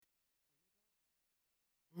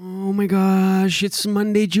Oh my gosh, it's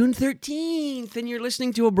Monday, June 13th, and you're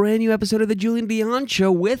listening to a brand new episode of The Julian Dion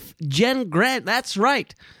Show with Jen Grant. That's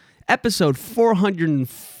right. Episode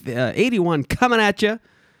 481 coming at you.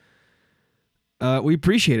 We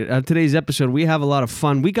appreciate it. On today's episode, we have a lot of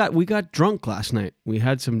fun. We got drunk last night. We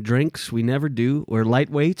had some drinks. We never do. We're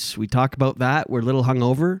lightweights. We talk about that. We're a little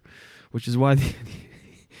hungover, which is why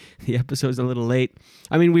the episode's a little late.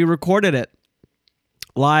 I mean, we recorded it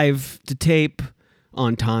live to tape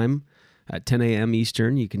on time at 10 a.m.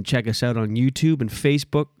 Eastern. You can check us out on YouTube and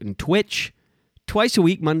Facebook and Twitch twice a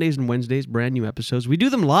week, Mondays and Wednesdays, brand new episodes. We do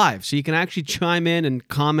them live, so you can actually chime in and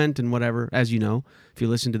comment and whatever, as you know, if you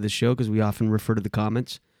listen to the show, because we often refer to the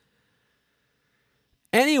comments.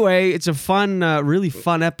 Anyway, it's a fun, really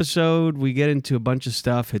fun episode. We get into a bunch of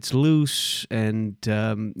stuff. It's loose, and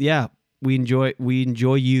yeah, we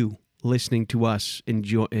enjoy you listening to us.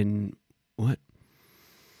 What?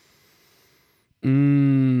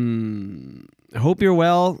 I hope you're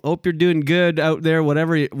well. Hope you're doing good out there,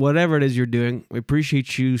 whatever it is you're doing. We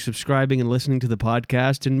appreciate you subscribing and listening to the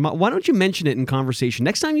podcast. And why don't you mention it in conversation?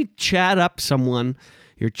 Next time you chatting up someone,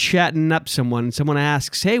 someone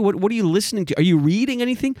asks, hey, what are you listening to? Are you reading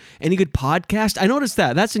anything? Any good podcast? I noticed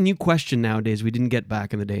that. That's a new question nowadays we didn't get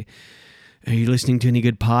back in the day. Are you listening to any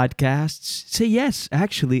good podcasts? Say yes,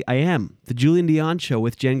 actually, I am. The Julian Dion Show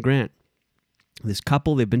with Jen Grant. This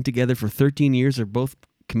couple, they've been together for 13 years. They're both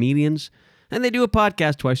comedians, and they do a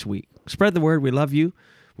podcast twice a week. Spread the word. We love you.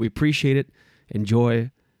 We appreciate it. Enjoy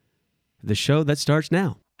the show that starts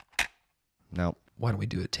now. No. Why don't we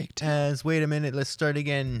do a take two? Wait a minute. Let's start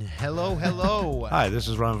again. Hello. Hi, this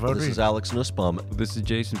is Ron Vodri. This is Alex Nussbaum. This is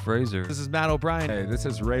Jason Fraser. This is Matt O'Brien. Hey, this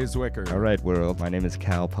is Ray Zwicker. All right, world. My name is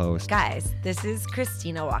Cal Post. Guys, this is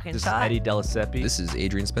Christina Walkinshaw. This is Eddie Delaseppe. This is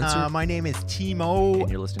Adrian Spencer. My name is Timo.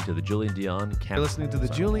 And you're listening to the Julian Dion You're listening to the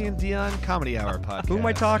Julian Dion Comedy Hour podcast. Who am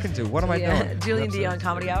I talking to? What am I doing? Julian Dion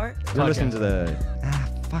Comedy Hour. You're listening to the...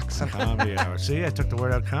 Comedy hour. See, I took the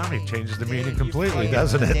word out comedy. Changes the meaning completely,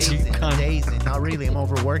 doesn't it? Days and not really. I'm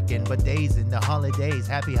overworking, but days in the holidays.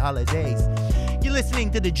 Happy holidays. You're listening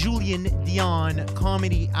to the Julian Dion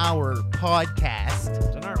Comedy Hour podcast.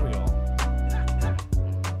 And aren't we all?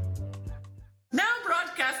 Now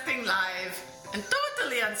broadcasting live and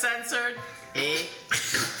totally uncensored,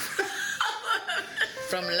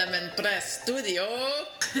 from Lemon Press Studio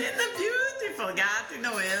in the beautiful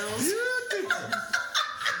Gatineau Hills.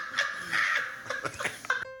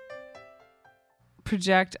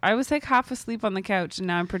 Project. I was like half asleep on the couch and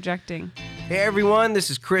now I'm projecting. Hey everyone, this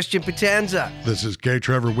is Christian Potenza. This is Gay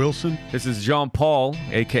Trevor Wilson. This is Jean Paul,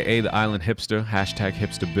 a.k.a. the Island Hipster,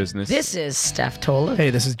 #hipsterbusiness. This is Steph Tola. Hey,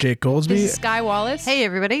 this is Jake Goldsby. This is Sky Wallace. Hey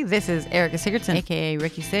everybody, this is Erica Sigurdsson, aka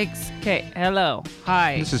Ricky Siggs. Okay, hello.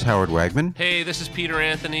 Hi. This is Howard Wagman. Hey, this is Peter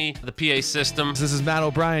Anthony, the PA system. This is Matt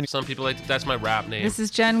O'Brien. Some people like that's my rap name. This is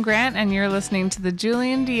Jen Grant, and you're listening to the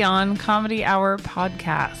Julian Dion Comedy Hour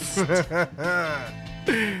podcast.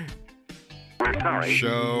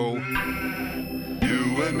 Show.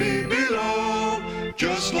 You and me belong,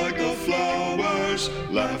 just like the flowers,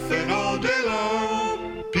 laughing all day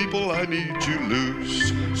long. People, I need to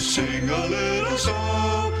loose, sing a little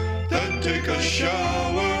song, then take a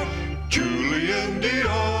shower. Julian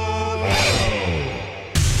Dion.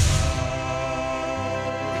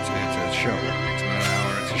 It's a show. It's not an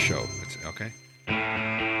hour. It's a show. It's okay.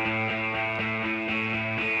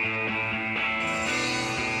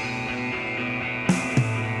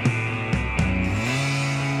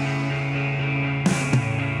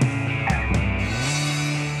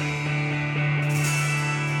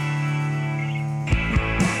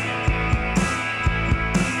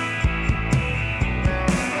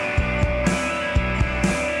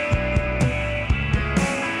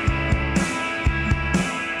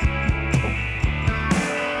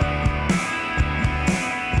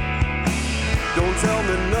 Tell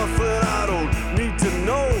me nothing I don't need to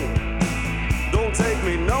know. Don't take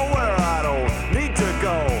me nowhere I don't need to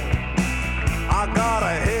go. I got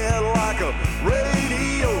a head like a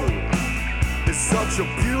radio. It's such a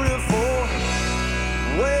beautiful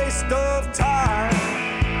waste of time.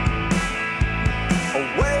 A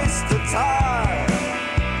waste of time.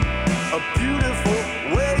 A beautiful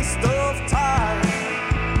waste of time.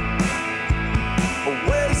 A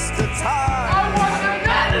waste of time. I want the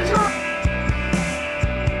manager.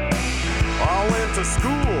 I went to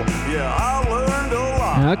school, yeah, I learned a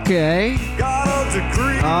lot. Okay. Got a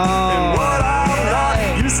degree in what I'm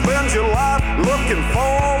not. You spend your life looking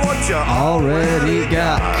for what you already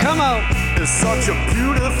got. Come on. It's such a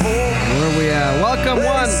beautiful. Where are we at? Welcome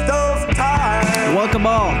waste one. Of time. Welcome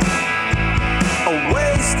all. A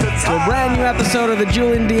waste of to a brand new episode of the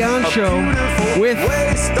Julian Dion Show with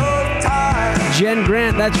Jen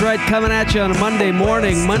Grant. That's right, coming at you on a Monday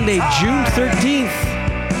morning, Monday, June 13th,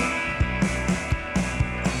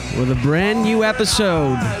 with a brand new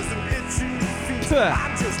episode.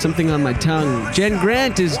 Something on my tongue. Jen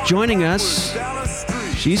Grant is joining us.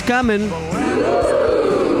 She's coming.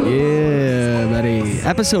 Yeah, buddy.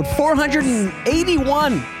 Episode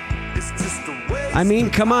 481. I mean,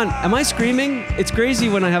 come on. Am I screaming? It's crazy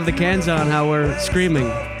when I have the cans on how we're screaming.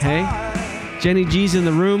 Hey? Jenny G's in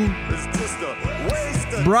the room.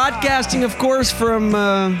 Broadcasting, of course, from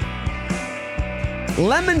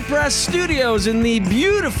Lemon Press Studios in the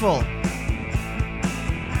beautiful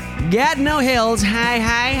Gatineau Hills. Hi,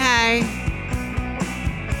 hi, hi.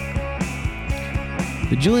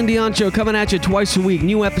 The Julian Dion Show coming at you twice a week.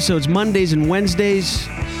 New episodes Mondays and Wednesdays.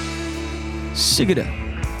 Sigida.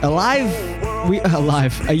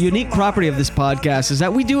 A unique property of this podcast is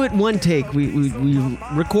that we do it one take. We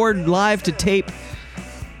record live to tape.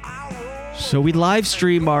 So we live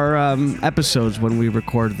stream our episodes when we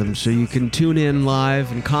record them. So you can tune in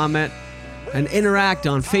live and comment and interact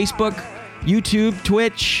on Facebook, YouTube,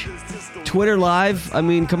 Twitch, Twitter Live. I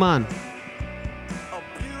mean, come on.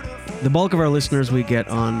 The bulk of our listeners we get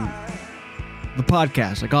on the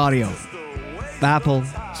podcast, like audio. Apple,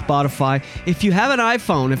 Spotify. If you have an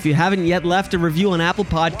iPhone, if you haven't yet left a review on Apple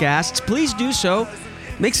Podcasts, please do so.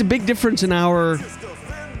 Makes a big difference in our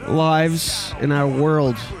lives, in our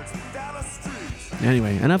world.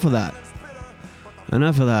 Anyway, enough of that.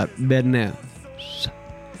 Bed now.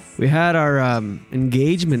 We had our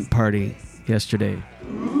engagement party yesterday.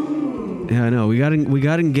 Yeah, I know. We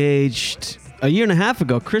got engaged a year and a half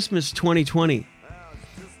ago, Christmas 2020.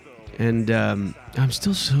 And I'm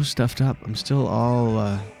still so stuffed up. I'm still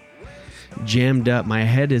all jammed up. My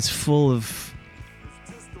head is full of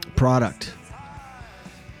product.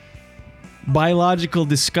 Biological,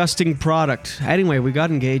 disgusting product. Anyway, we got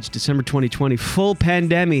engaged December 2020. Full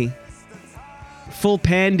pandemic. Full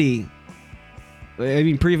pandy. I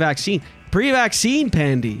mean, pre-vaccine. Pre-vaccine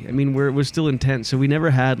pandy. I mean, we're still intense. So we never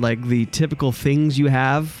had like the typical things you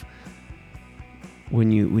have when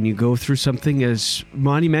you go through something as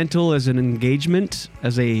monumental as an engagement,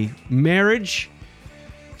 as a marriage.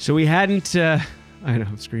 So we hadn't, I know,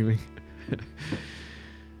 I'm screaming.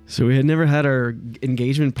 So we had never had our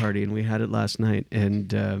engagement party, and we had it last night.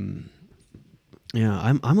 And yeah,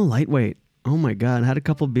 I'm a lightweight. Oh my God, I had a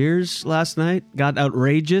couple beers last night, got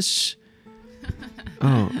outrageous.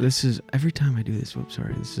 Oh, this is, every time I do this, I'm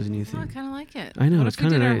sorry, this is a new thing. Oh, I kind of like it. I know, what it's if we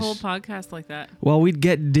kind of did nice. our whole podcast like that? Well, we'd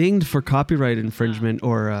get dinged for copyright infringement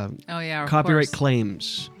or Oh, yeah, of copyright course.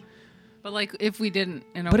 claims. But like, if we didn't,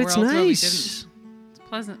 in a But world it's where we nice. didn't, it's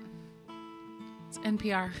pleasant. It's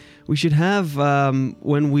NPR. We should have,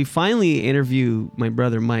 when we finally interview my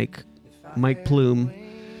brother Mike Plume,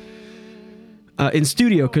 in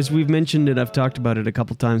studio, because we've mentioned it, I've talked about it a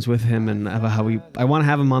couple times with him, and about how I want to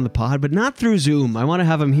have him on the pod, but not through Zoom. I want to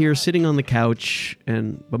have him here sitting on the couch,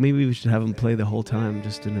 but maybe we should have him play the whole time,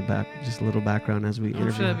 just in the back, just a little background as we interview.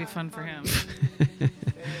 I'm sure that'd be fun for him.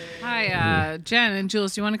 Hi, Jen and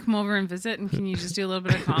Jules. Do you want to come over and visit? And can you just do a little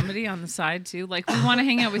bit of comedy on the side too? Like, we want to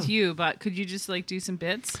hang out with you, but could you just like do some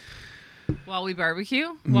bits while we barbecue?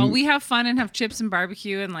 While we have fun and have chips and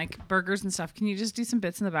barbecue and like burgers and stuff, can you just do some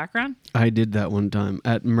bits in the background? I did that one time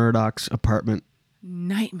at Murdoch's apartment.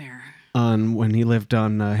 Nightmare. When he lived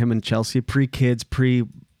on him and Chelsea, pre-kids,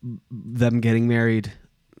 them getting married.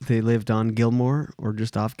 They lived on Gilmore, or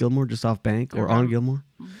just off Bank, or on Gilmore.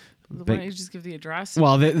 Why don't you just give the address?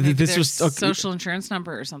 Well, Maybe this their was social insurance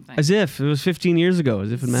number or something. As if it was 15 years ago,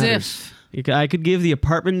 as if it matters. I could give the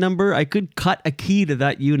apartment number. I could cut a key to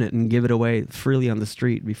that unit and give it away freely on the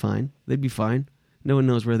street. It'd be fine. They'd be fine. No one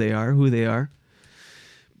knows where they are, who they are.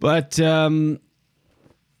 But what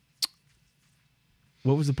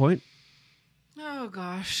was the point? Oh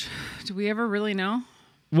gosh, do we ever really know?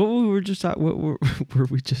 What were we just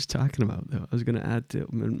talking about, though? I was going to add to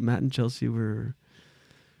Matt and Chelsea were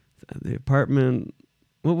at the apartment.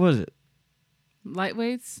 What was it?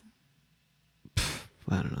 Lightweights?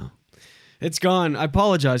 I don't know. It's gone. I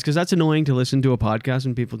apologize, because that's annoying to listen to a podcast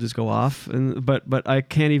and people just go off. But I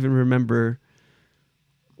can't even remember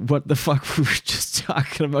what the fuck we were just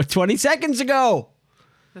talking about 20 seconds ago.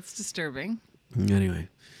 That's disturbing. Anyway.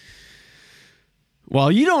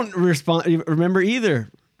 Well, you don't remember either.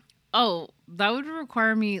 Oh, that would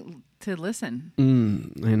require me to listen. I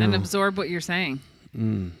know. And absorb what you're saying.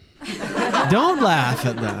 Don't laugh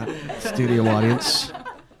at that, studio audience.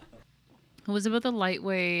 It was about the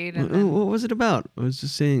lightweight. And What was it about? I was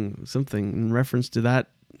just saying something in reference to that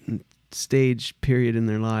stage period in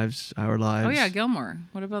their lives, our lives. Oh yeah, Gilmore.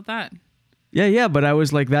 What about that? Yeah, but I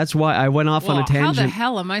was like, that's why I went off on a tangent. How the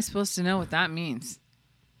hell am I supposed to know what that means?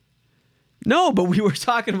 No, but we were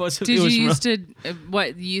talking about something. Did you used to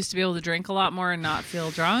you used to be able to drink a lot more and not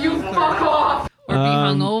feel drunk? You fuck off. Or be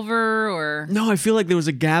hungover, or no, I feel like there was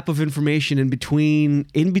a gap of information in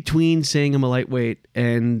between saying I'm a lightweight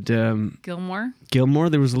and Gilmore.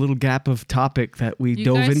 There was a little gap of topic that we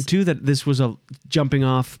dove into. That this was a jumping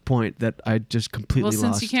off point that I just completely lost.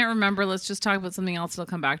 Well, since you can't remember, let's just talk about something else. It'll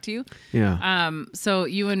come back to you. Yeah. So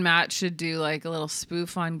you and Matt should do like a little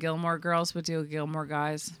spoof on Gilmore Girls, but do Gilmore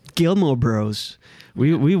Guys. Gilmore Bros.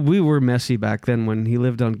 We were messy back then. When he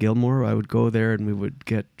lived on Gilmore, I would go there and we would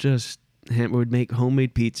get we would make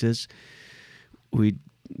homemade pizzas. We'd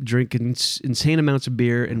drink insane amounts of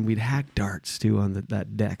beer, and we'd hack darts too on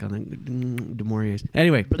that deck on the Du Maurier's.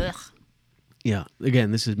 Anyway, yeah.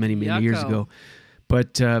 Again, this is many years ago.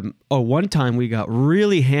 But one time we got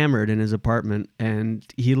really hammered in his apartment, and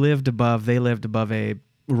they lived above a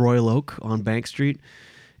Royal Oak on Bank Street,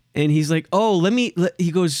 and he's like,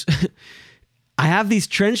 he goes. I have these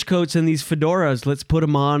trench coats and these fedoras. Let's put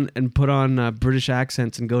them on and put on British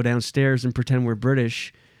accents and go downstairs and pretend we're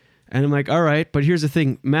British. And I'm like, all right, but here's the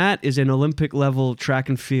thing. Matt is an Olympic level track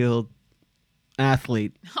and field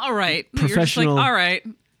athlete. All right. Professional. You're just like, all right.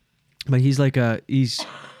 But he's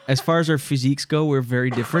as far as our physiques go, we're very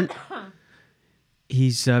different.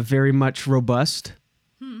 He's very much robust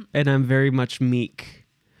and I'm very much meek.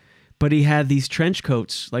 But he had these trench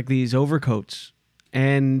coats, like these overcoats.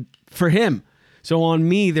 And for him, so on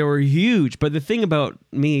me, they were huge. But the thing about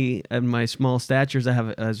me and my small statures, I have,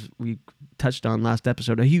 as we touched on last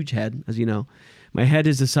episode, a huge head, as you know. My head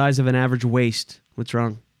is the size of an average waist. What's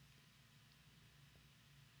wrong?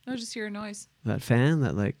 I just hear a noise. That fan?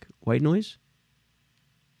 That like white noise?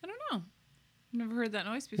 I don't know. I've never heard that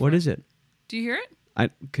noise before. What is it? Do you hear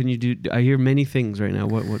it? I hear many things right now.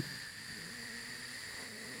 What?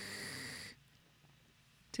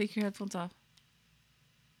 Take your headphones off.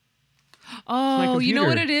 Oh, you know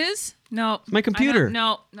what it is? No. It's my computer.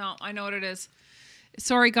 No, I know what it is.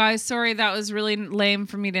 Sorry, guys. Sorry, that was really lame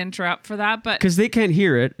for me to interrupt for that. But because they can't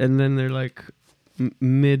hear it, and then they're like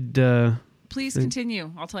mid. Please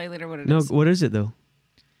continue. I'll tell you later what it No, is. what is it though?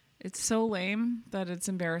 It's so lame that it's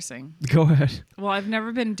embarrassing. Go ahead. Well, I've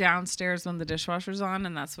never been downstairs when the dishwasher's on,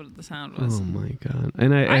 and that's what the sound was. Oh my god!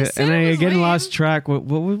 And I again lame. lost track. What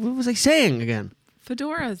was I saying again?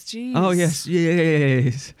 Fedoras, jeez. Oh yes,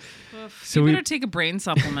 yes. So you better take a brain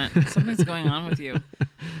supplement. Something's going on with you.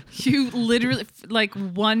 You literally, like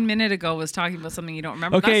 1 minute ago, was talking about something you don't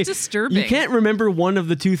remember. Okay, that's disturbing. You can't remember one of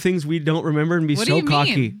the two things we don't remember and be What do so you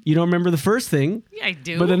cocky. mean? You don't remember the first thing. Yeah, I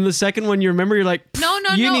do. But then the second one you remember, you're like, no,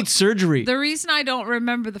 you need surgery. The reason I don't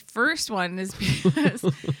remember the first one is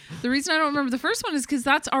because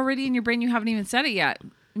that's already in your brain. You haven't even said it yet.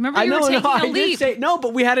 Remember you were taking a leap. Did say, no,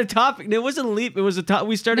 but we had a topic. It wasn't a leap. It was a topic.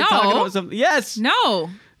 We started talking about something. Yes. No.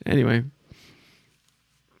 Anyway.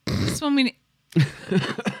 This one we.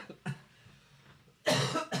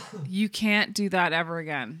 You can't do that ever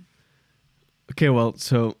again. Okay, well,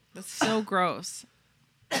 so. That's so gross.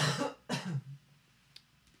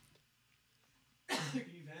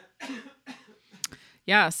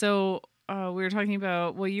 Yeah, so we were talking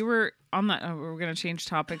about, well, you were on that. We're going to change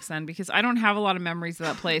topics then because I don't have a lot of memories of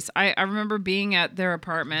that place. I remember being at their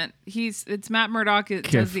apartment. It's Matt Murdoch. It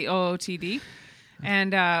does the OOTD.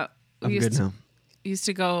 And used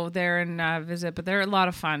to go there and visit, but they're a lot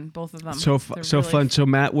of fun, both of them. So really fun. So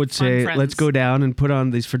Matt would say, let's go down and put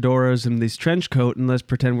on these fedoras and these trench coat and let's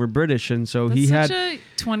pretend we're British. And so he had a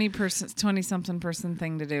 20-something person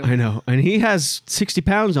thing to do. I know. And he has 60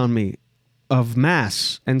 pounds on me of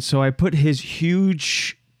mass. And so I put his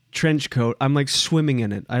huge trench coat. I'm like swimming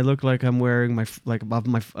in it. I look like I'm wearing I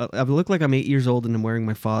look like I'm 8 years old and I'm wearing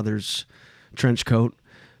my father's trench coat.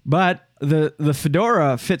 But the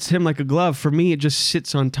fedora fits him like a glove. For me, it just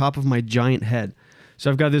sits on top of my giant head. So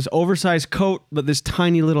I've got this oversized coat, but this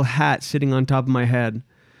tiny little hat sitting on top of my head.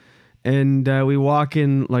 And we walk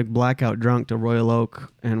in like blackout drunk to Royal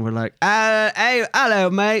Oak, and we're like, "Hey, hello,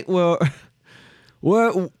 mate.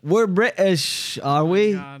 We're British, are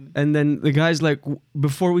we?" And then the guy's like,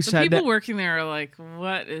 before we sat down, people working there are like,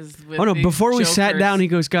 "What is with Oh no!" these Before we jokers? sat down, he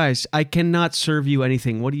goes, "Guys, I cannot serve you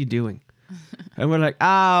anything. What are you doing?" And we're like,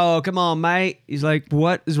 "Oh, come on, mate." He's like,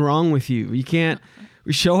 "What is wrong with you? You can't."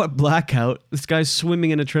 We show up blackout. This guy's swimming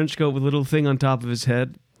in a trench coat with a little thing on top of his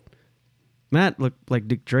head. Matt looked like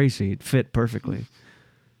Dick Tracy. It fit perfectly.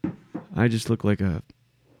 I just look like a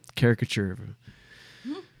caricature of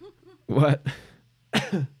what?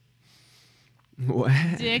 What?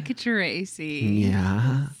 Dick Tracy.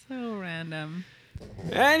 Yeah. So random. random.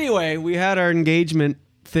 Anyway, we had our engagement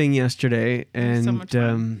thing yesterday, and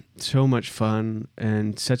so much fun,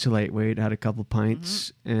 and such a lightweight. Had a couple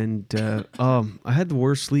pints, and I had the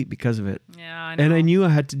worst sleep because of it. Yeah, I know. And I knew I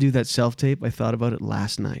had to do that self-tape. I thought about it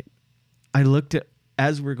last night. I looked at,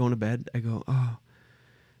 as we're going to bed, I go, oh,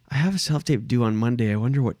 I have a self-tape due on Monday. I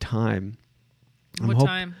wonder what time. What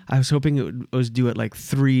time? I was hoping it was due at like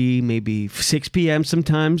 3, maybe 6 p.m.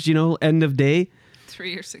 sometimes, end of day.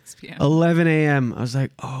 3 or 6 p.m. 11 a.m. I was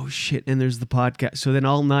like, oh shit. And there's the podcast. So then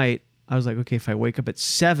all night, I was like, okay, if I wake up at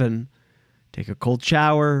 7, take a cold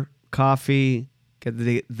shower, coffee, get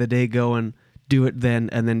the day going, do it then,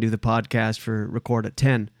 and then do the podcast for record at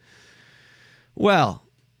 10. Well,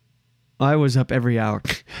 I was up every hour.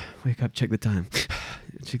 Wake up, check the time.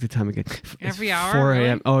 Check the time again. Every It's hour? 4 a.m.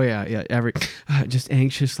 Really? Oh, yeah. Every just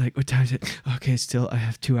anxious, like, what time is it? Okay, still, I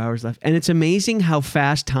have 2 hours left. And it's amazing how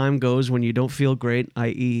fast time goes when you don't feel great,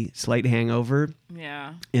 i.e. slight hangover.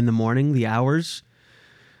 Yeah. In the morning, the hours.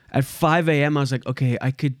 At 5 a.m., I was like, okay,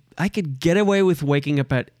 I could get away with waking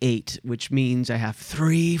up at 8, which means I have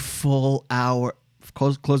 3 full hours.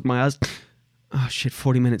 Close my eyes. Oh, shit,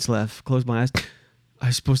 40 minutes left. Close my eyes. I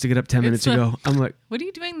was supposed to get up 10 minutes ago. I'm like, what are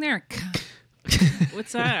you doing there?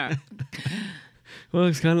 What's that? well,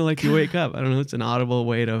 it's kind of like you wake up. I don't know. It's an audible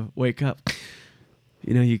way to wake up.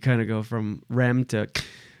 You kind of go from REM to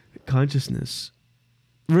consciousness.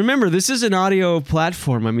 Remember, this is an audio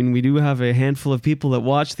platform. I mean, we do have a handful of people that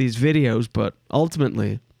watch these videos, but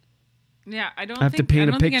ultimately, yeah, I don't have think, to paint I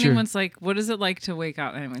don't a think picture. anyone's like, what is it like to wake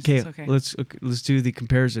up? Anyways, it's okay. Let's do the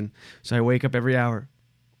comparison. So I wake up every hour.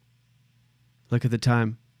 Look at the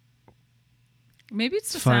time. Maybe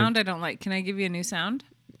it's the fine. sound I don't like. Can I give you a new sound?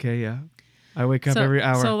 Okay, yeah. I wake up every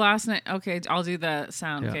hour. So last night, okay, I'll do the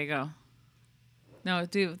sound. Yeah. Okay, go. No,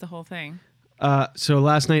 do the whole thing. So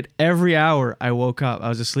last night, every hour I woke up. I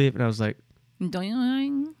was asleep and I was like,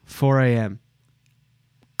 Doing. 4 a.m.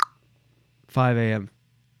 5 a.m.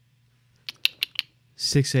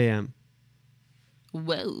 6 a.m.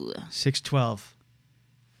 Whoa. 6:12.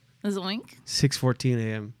 Zoink. 6:14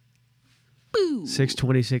 a.m. Boo.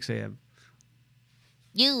 6:26 a.m.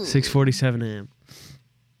 You. 6:47 a.m.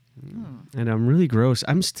 And I'm really gross.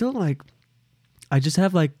 I'm still like, I just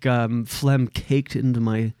have like phlegm caked into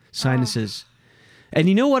my sinuses. And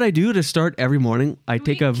you know what I do to start every morning? I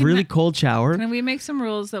take a really cold shower. Can we make some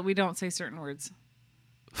rules that we don't say certain words?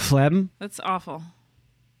 Phlegm? That's awful.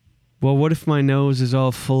 Well, what if my nose is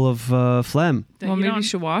all full of phlegm? Well, maybe you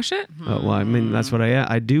should wash it. Well, I mean, that's what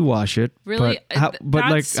I do wash it. Really?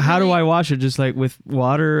 But like, how do I wash it? Just like with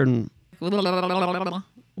water and... What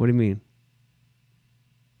do you mean?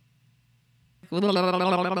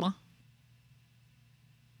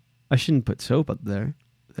 I shouldn't put soap up there.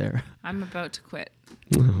 I'm about to quit.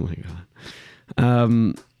 Oh my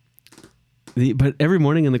god. But every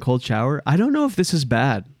morning in the cold shower, I don't know if this is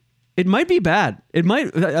bad. It might be bad. I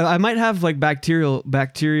might have like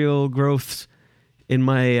bacterial growths in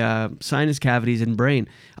my sinus cavities and brain.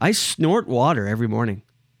 I snort water every morning.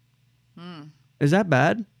 Is that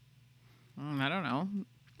bad? I don't know.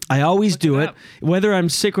 I always do it, whether I'm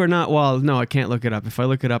sick or not. Well, no, I can't look it up. If I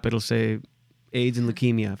look it up, it'll say AIDS and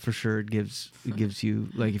leukemia for sure. It gives you,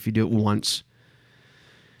 like, if you do it once.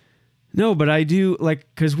 No, but I do, like,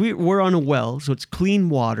 because we're on a well, so it's clean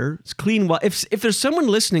water. It's clean water. If there's someone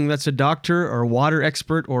listening that's a doctor or a water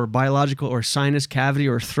expert or biological or sinus cavity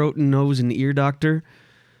or throat and nose and ear doctor,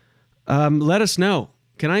 let us know.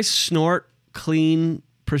 Can I snort clean,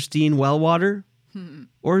 pristine well water?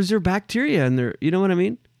 Or is there bacteria in there? You know what I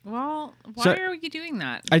mean? Well, why are you doing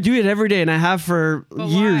that? I do it every day, and I have for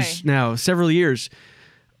years why? now, several years.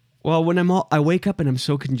 Well, when I wake up and I'm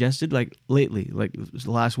so congested, like lately, like it was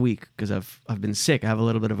last week, because I've been sick. I have a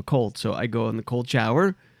little bit of a cold, so I go in the cold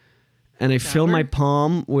shower, and I fill my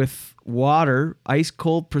palm with water, ice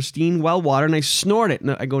cold, pristine well water, and I snort it.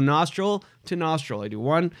 I go nostril to nostril. I do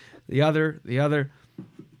one, the other.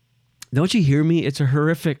 Don't you hear me? It's a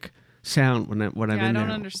horrific sound when I'm in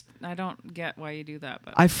there. I don't get why you do that.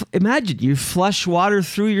 But imagine you flush water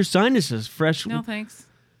through your sinuses, fresh. No thanks.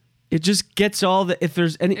 It just gets all the, if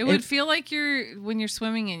there's any. It would feel like when you're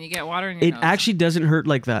swimming and you get water in your nose. It actually doesn't hurt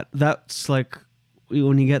like that. That's like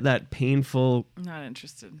when you get that painful. I'm not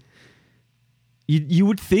interested. You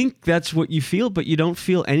would think that's what you feel, but you don't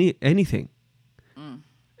feel anything.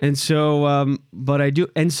 And so, but I do.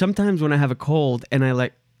 And sometimes when I have a cold and I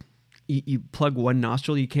like, you plug one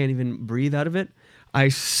nostril, you can't even breathe out of it. I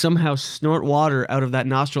somehow snort water out of that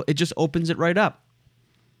nostril. It just opens it right up.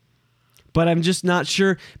 But I'm just not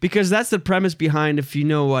sure because that's the premise behind. If you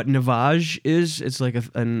know what navage is, it's like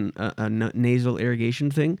a nasal irrigation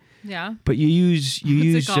thing. Yeah. But you use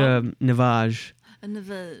navage. A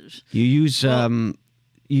navage. You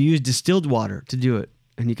use distilled water to do it,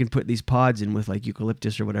 and you can put these pods in with like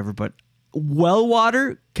eucalyptus or whatever. But well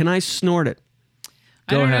water, can I snort it?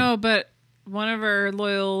 I don't know, but one of our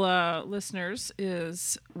loyal listeners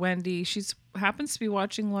is Wendy. She's happens to be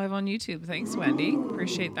watching live on YouTube. Thanks, Wendy.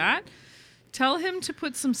 Appreciate that. Tell him to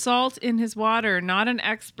put some salt in his water. Not an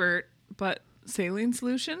expert, but saline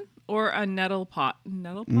solution or a nettle pot.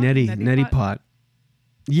 Neti pot.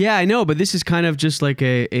 Yeah, I know, but this is kind of just like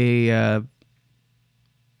a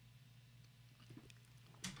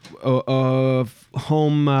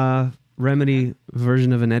home remedy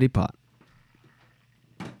version of a neti pot.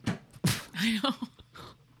 I know.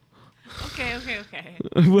 Okay.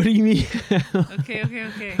 What do you mean?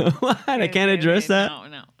 Okay. What? I can't address that?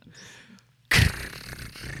 No.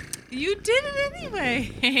 You did it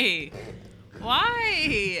anyway.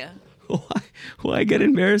 Why? Why get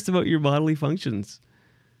embarrassed about your bodily functions?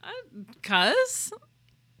 'Cause.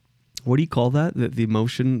 What do you call that? The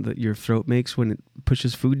motion that your throat makes when it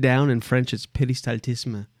pushes food down? In French, it's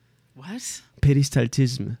péristaltisme. What?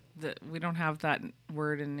 Péristaltisme. We don't have that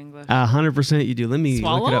word in English. 100% you do. Let me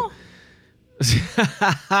Swallow? look it up.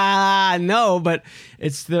 No, but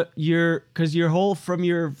it's because your whole from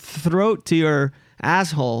your throat to your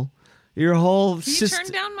asshole, your whole Can you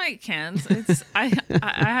turn down my cans? I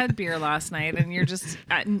had beer last night, and you're just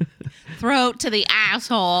throat to the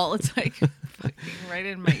asshole. It's like fucking right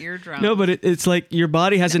in my eardrum. No, but it's like your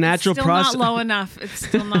body has a natural process. It's still not low enough. It's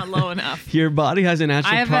still not low enough. Your body has a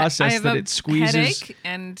natural process that it squeezes. Headache,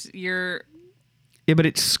 and you're. Yeah, but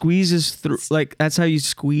it squeezes through. Like that's how you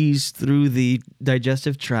squeeze through the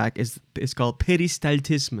digestive tract. It's called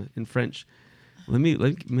péristaltisme in French. Let me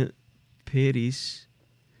péristaltis.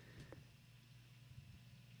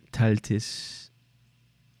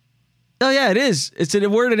 Oh yeah, it is. It's a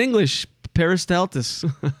word in English. Peristaltis.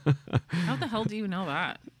 How the hell do you know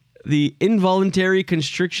that? The involuntary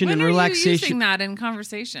constriction and relaxation. When are you using that in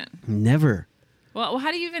conversation? Never. Well,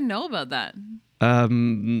 how do you even know about that?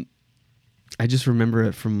 I just remember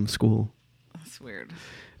it from school. That's weird.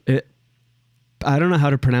 I don't know how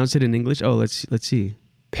to pronounce it in English. Oh, let's see.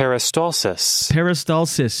 Peristalsis.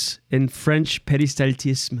 Peristalsis. In French,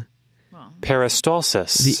 peristaltisme.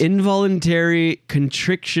 Peristalsis. The involuntary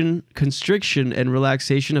constriction and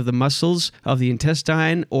relaxation of the muscles of the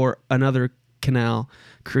intestine or another canal,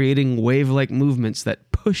 creating wave-like movements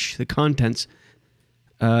that push the contents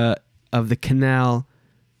of the canal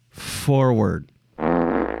forward.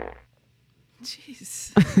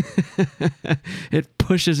 Jeez. It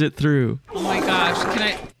pushes it through. Oh my gosh. Can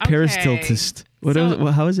I? Okay. Peristaltist.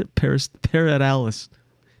 How is it? Paradalis.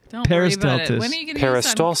 Don't worry about it. When are you going to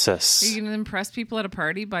Peristalsis. Are you going to impress people at a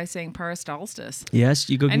party by saying peristalsis? Yes,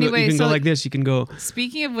 you can go like this. You can go.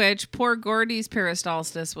 Speaking of which, poor Gordy's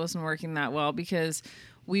peristalsis wasn't working that well because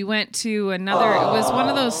we went to another. It was one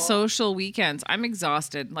of those social weekends. I'm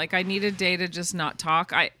exhausted. Like I need a day to just not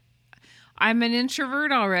talk. I'm an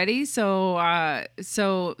introvert already, so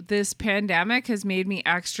this pandemic has made me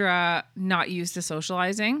extra not used to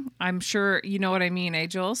socializing. I'm sure you know what I mean, eh,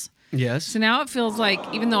 Jules? Yes. So now it feels like,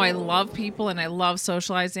 even though I love people and I love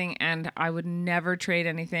socializing, and I would never trade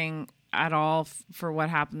anything at all for what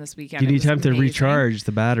happened this weekend. You need time to recharge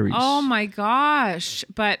the batteries. Oh my gosh!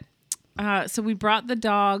 But so we brought the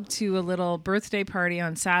dog to a little birthday party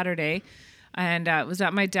on Saturday, and it was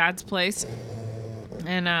at my dad's place.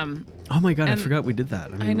 And oh my god, I forgot we did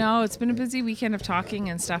that. I know it's been a busy weekend of talking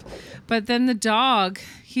and stuff. But then the dog,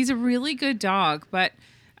 he's a really good dog, but.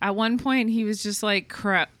 At one point, he was just like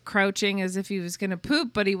crouching as if he was going to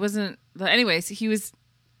poop, but he wasn't. Anyways, he was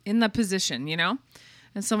in the position, you know?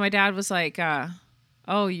 And so my dad was like,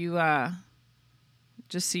 oh, you,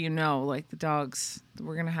 just so you know, like the dogs,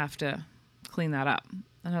 we're going to have to clean that up.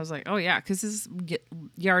 And I was like, oh, yeah, because his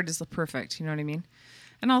yard is perfect. You know what I mean?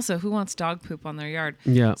 And also, who wants dog poop on their yard?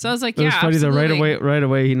 Yeah. So I was like, it was funny absolutely. that right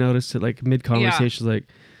away he noticed it, like mid-conversation, like.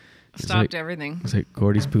 Stopped everything. It's like,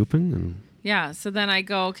 Gordy's pooping? And. Yeah, so then I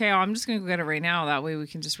go, okay, I'm just going to go get it right now. That way we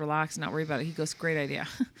can just relax and not worry about it. He goes, great idea.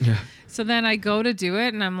 Yeah. So then I go to do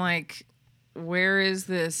it, and I'm like, where is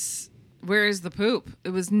the poop? It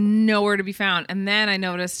was nowhere to be found. And then I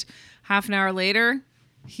noticed half an hour later,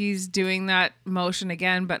 he's doing that motion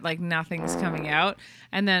again, but like nothing's coming out.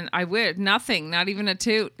 And then nothing, not even a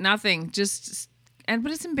toot, nothing,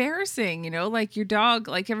 but it's embarrassing, you know, like your dog,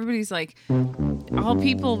 like everybody's like, all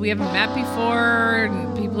people we haven't met before,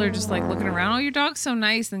 and people are just like looking around. Oh, your dog's so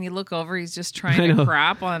nice. And you look over, he's just I trying to know.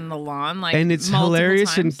 crap on the lawn, like, And it's multiple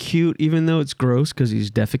hilarious times. and cute, even though it's gross because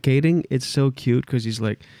he's defecating. It's so cute because he's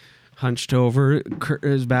like hunched over,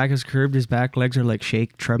 his back is curved, his back legs are like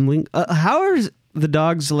trembling. How are the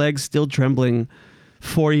dog's legs still trembling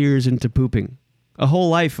 4 years into pooping? A whole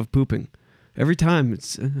life of pooping. Every time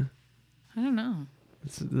it's I don't know.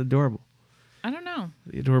 it's adorable. I don't know.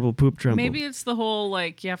 The adorable poop tremble. Maybe it's the whole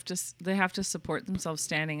like they have to support themselves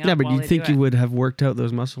standing up. Yeah, but while you'd they think do you it. would have worked out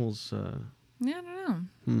those muscles. Yeah, I don't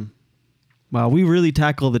know. Wow, we really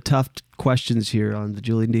tackle the tough questions here on the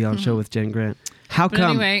Julian Dion Show with Jen Grant. How But come?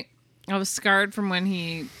 anyway, I was scarred from when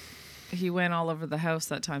he went all over the house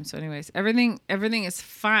that time. So anyways, everything is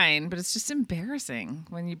fine, but it's just embarrassing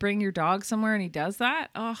when you bring your dog somewhere and he does that.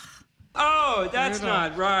 Ugh. Oh, that's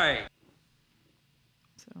not right.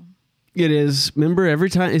 It is. Remember,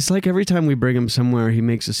 it's like every time we bring him somewhere, he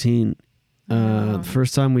makes a scene. The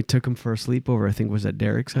first time we took him for a sleepover, I think was at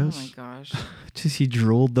Derek's house. Oh my gosh. Just he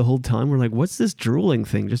drooled the whole time. We're like, what's this drooling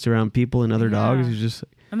thing? Just around people and other dogs. He's just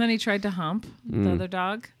And then he tried to hump the other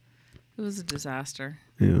dog. It was a disaster.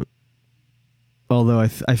 yeah. Although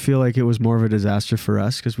I feel like it was more of a disaster for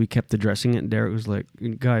us because we kept addressing it, and Derek was like,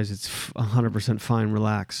 "Guys, it's 100% fine.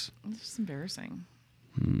 Relax." It's just embarrassing.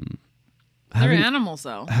 Having- They're animals,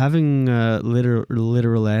 though. Having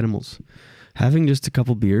literal animals. Having just a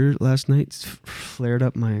couple beer last night flared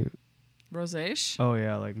up my. Rosacea? Oh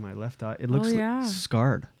yeah, like my left eye. It looks yeah.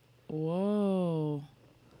 scarred. Whoa.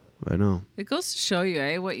 I know. It goes to show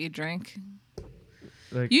you, what you drink.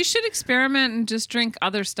 Like, You should experiment and just drink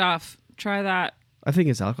other stuff. Try that. I think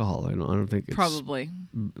it's alcohol. I don't think it's Probably.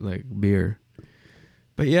 like beer.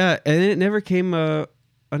 But yeah, and it never came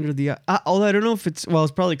under the. Although I don't know if it's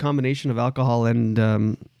probably a combination of alcohol and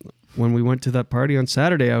when we went to that party on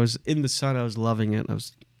Saturday, I was in the sun. I was loving it.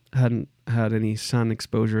 Hadn't had any sun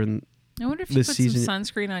exposure in I wonder if you this put season. some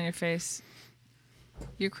sunscreen on your face.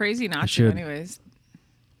 You're crazy not to, should. anyways.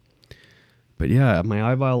 But yeah,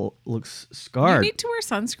 my eyeball looks You scarred. need to wear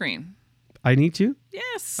sunscreen. I need to.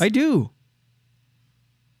 Yes. I do.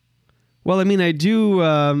 Well, I mean, I do.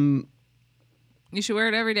 You should wear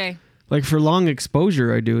it every day. Like for long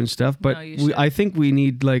exposure, I do and stuff. But No, you should. I think we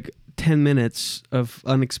need like 10 minutes of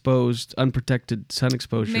unexposed, unprotected sun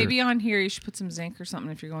exposure. Maybe on here you should put some zinc or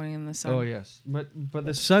something if you're going in the sun. Oh yes, but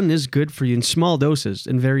the sun is good for you in small doses,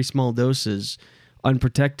 in very small doses,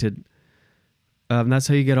 unprotected. That's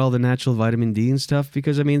how you get all the natural vitamin D and stuff.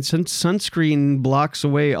 Because I mean, since sunscreen blocks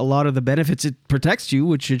away a lot of the benefits, it protects you,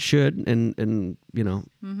 which it should, and you know,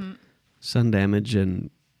 sun damage and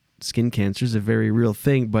skin cancer is a very real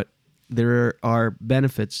thing. But there are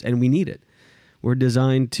benefits, and we need it. We're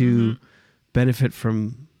designed to benefit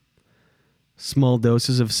from small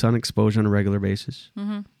doses of sun exposure on a regular basis.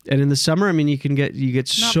 And in the summer, I mean, you get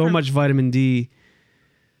so much vitamin D.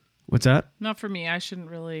 What's that? Not for me. I shouldn't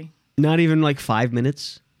really. Not even like 5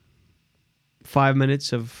 minutes. 5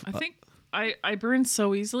 minutes of. I think I burn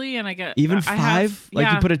so easily, and I get Even I five? have-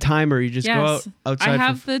 Like you put a timer, you just go Yes. outside. I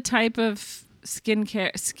have the type of skin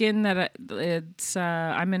that it's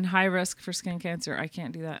I'm in high risk for skin cancer. I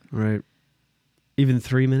can't do that. Right. Even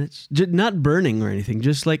 3 minutes, not burning or anything.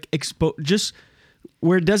 Just like just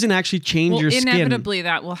where it doesn't actually change Well, your skin. inevitably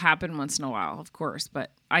that will happen once in a while, of course,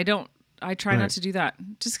 but I don't. I try Right. not to do that,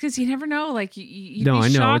 just because you never know. Like you'd No, be I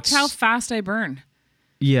know, shocked it's- how fast I burn,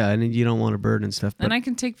 Yeah, and you don't want to burn and stuff. But, and I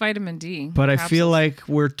can take vitamin D. but I feel capsules. like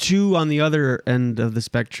we're too on the other end of the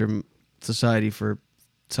spectrum, society, for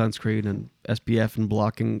sunscreen and SPF and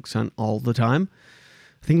blocking sun all the time.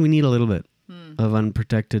 I think we need a little bit of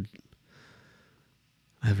unprotected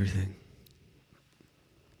everything.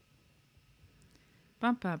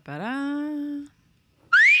 Ba-ba-ba-da.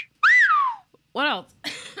 What else?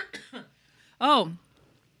 Oh,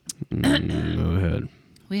 Go ahead.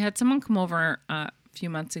 we had someone come over a few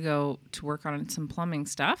months ago to work on some plumbing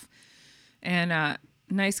stuff, and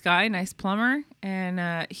nice guy, nice plumber,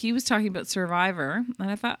 and he was talking about Survivor, and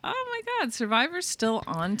I thought, oh my God, Survivor's still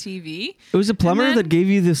on TV. It was a plumber then- that gave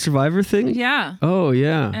you the Survivor thing? Yeah. Oh,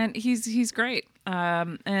 yeah. And he's great.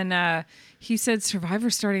 And he said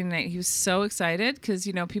Survivor's starting tonight. He was so excited because,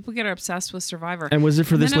 you know, people get obsessed with Survivor. And was it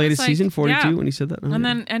for this then I was latest like, season, 42, yeah. when he said that? Oh, And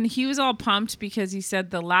yeah. then he was all pumped because he said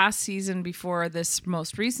the last season before this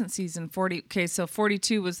most recent season, 40. Okay, so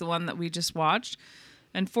 42 was the one that we just watched.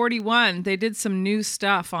 And 41, they did some new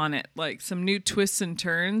stuff on it, like some new twists and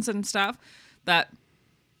turns and stuff that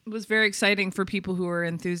was very exciting for people who are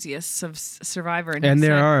enthusiasts of Survivor. And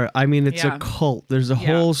there are. I mean, it's a cult. There's a Yeah.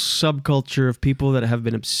 whole subculture of people that have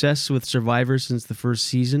been obsessed with Survivor since the first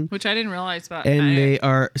season. Which I didn't realize about. And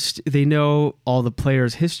they know all the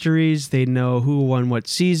players' histories. They know who won what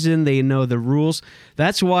season. They know the rules.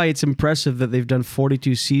 That's why it's impressive that they've done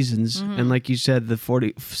 42 seasons. Mhm. And like you said,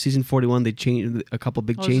 season 41, they changed a couple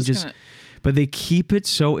big I was just changes. gonna- But they keep it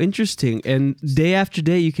so interesting. And day after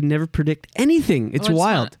day, you can never predict anything. It's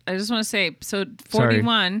wild. I just want to say, so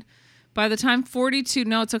 41, by the time 42,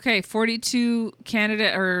 no, it's okay. 42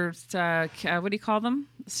 candidate or what do you call them?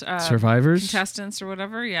 Survivors? Contestants or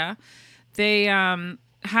whatever, yeah. They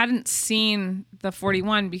hadn't seen the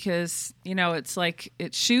 41 because, it's like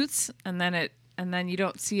it shoots and then you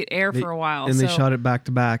don't see it air for a while. And they So- shot it back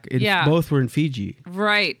to back. Yeah. Both were in Fiji.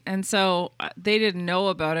 Right. And so they didn't know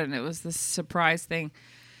about it, and it was this surprise thing.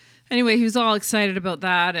 Anyway, he was all excited about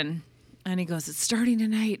that, and he goes, "It's starting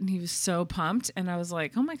tonight," and he was so pumped. And I was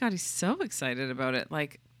like, "Oh my God, he's so excited about it.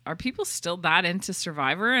 Like, are people still that into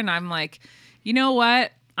Survivor?" And I'm like, you know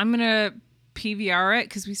what? I'm going to PVR it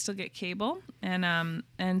because we still get cable.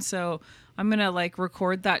 And so I'm going to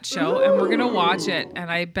record that show and we're going to watch it. And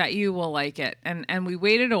I bet you will like it. And we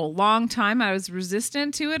waited a long time. I was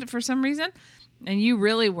resistant to it for some reason. And you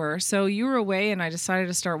really were. So you were away and I decided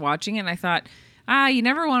to start watching it. And I thought, you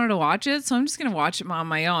never wanted to watch it. So I'm just going to watch it on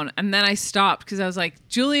my own. And then I stopped because I was like,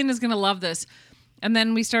 Julian is going to love this. And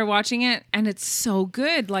then we started watching it, and it's so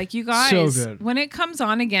good. Like, you guys, So good. when it comes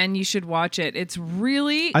on again, you should watch it. It's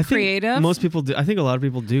really I think creative. most people do. I think a lot of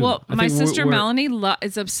people do. Well, I my think sister Melanie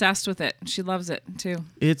is obsessed with it. She loves it, too.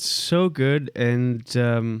 It's so good. And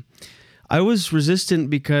I was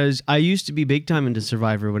resistant because I used to be big time into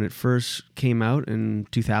Survivor when it first came out in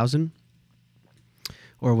 2000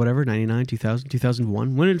 or whatever, 99, 2000,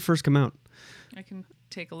 2001. When did it first come out? I can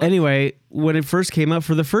take a look. Anyway, when it first came out,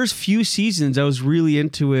 for the first few seasons, I was really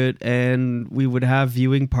into it, and we would have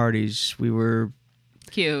viewing parties. We were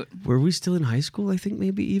cute. Were we still in high school? I think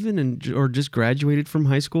maybe even, or just graduated from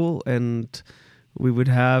high school, and we would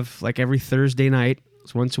have every Thursday night,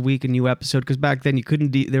 once a week, a new episode. Because back then you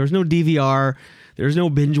couldn't. There was no DVR. There was no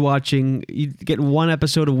binge watching. You'd get one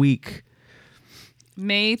episode a week.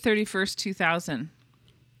 May 31st, 2000.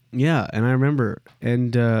 Yeah, and I remember,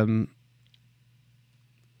 and.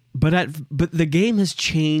 But the game has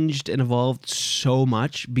changed and evolved so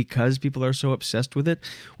much because people are so obsessed with it,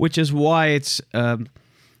 which is why it's a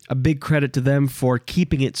big credit to them for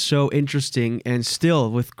keeping it so interesting and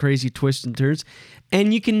still with crazy twists and turns.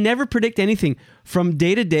 And you can never predict anything from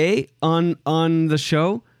day to day on the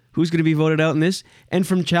show. Who's going to be voted out in this? And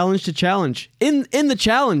from challenge to challenge. In the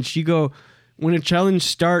challenge, you go, when a challenge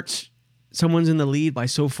starts, someone's in the lead by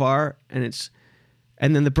so far,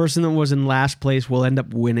 and then the person that was in last place will end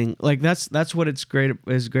up winning. That's what is great about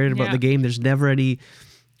Yeah. the game. There's never any,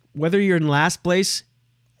 whether you're in last place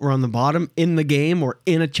or on the bottom in the game or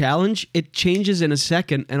in a challenge, it changes in a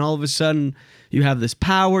second, and all of a sudden you have this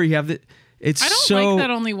power. You have the. It's I don't so. like that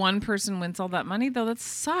only one person wins all that money, though. That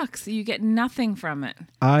sucks. You get nothing from it.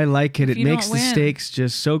 I like it. If It you makes don't the win. stakes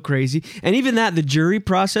just so crazy. And even the jury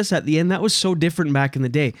process at the end, that was so different back in the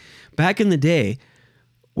day. Back in the day,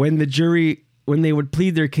 when they would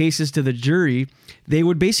plead their cases to the jury, they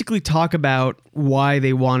would basically talk about why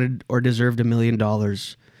they wanted or deserved $1 million,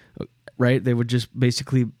 right? They would just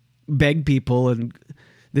basically beg people, and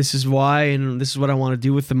this is why, and this is what I want to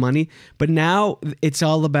do with the money. But now it's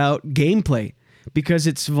all about gameplay because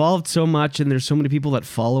it's evolved so much, and there's so many people that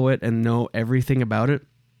follow it and know everything about it.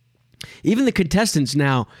 Even the contestants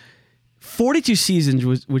now, 42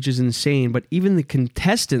 seasons, which is insane, but even the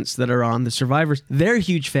contestants that are on, the survivors, they're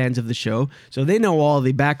huge fans of the show. So they know all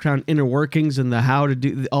the background inner workings and the how to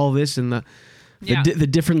do all this and the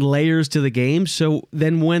different layers to the game. So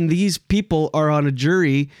then when these people are on a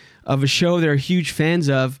jury of a show they're huge fans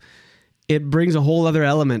of, it brings a whole other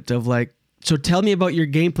element of so tell me about your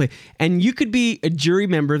gameplay. And you could be a jury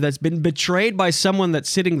member that's been betrayed by someone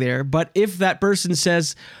that's sitting there, but if that person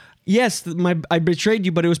says, yes, I betrayed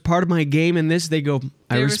you, but it was part of my game and this, they go,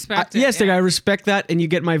 I respect that, and you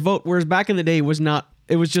get my vote. Whereas back in the day, it was not.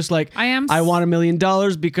 It was just I want $1 million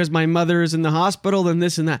because my mother is in the hospital and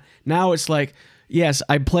this and that. Now it's yes,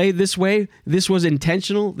 I played this way. This was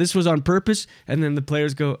intentional. This was on purpose. And then the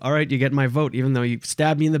players go, all right, you get my vote, even though you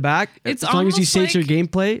stabbed me in the back. It's as long as you almost say it's your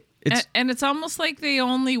gameplay. And it's almost like they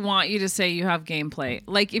only want you to say you have gameplay.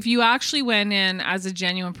 Like if you actually went in as a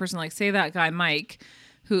genuine person, like say that guy Mike,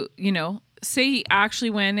 who, say he actually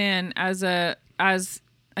went in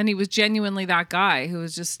and he was genuinely that guy who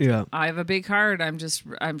was just, I have a big heart.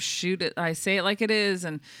 I say it like it is.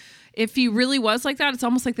 And if he really was like that, it's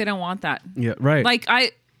almost like they don't want that. Yeah, right.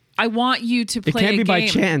 I want you to It play can't a be by game.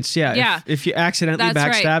 chance. Yeah. Yeah. If you accidentally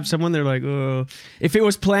That's backstab right. someone, they're like, oh. If it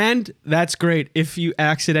was planned, that's great. If you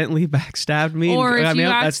accidentally backstabbed me, Or if you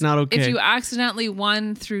that's not okay. If you accidentally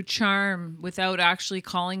won through charm without actually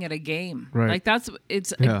calling it a game. Right. Like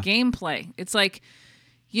it's a Yeah. gameplay. It's like,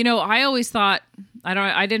 I always thought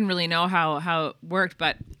I didn't really know how it worked,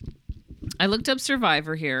 but I looked up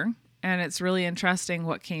Survivor here, and it's really interesting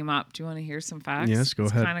what came up. Do you want to hear some facts? Yes, go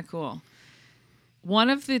ahead. It's kind of cool.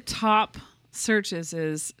 One of the top searches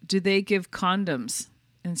is, do they give condoms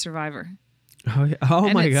in Survivor? Oh, yeah. Oh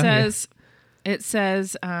And my it God. says, it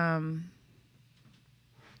says,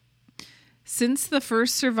 since the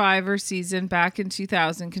first Survivor season back in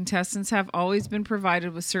 2000, contestants have always been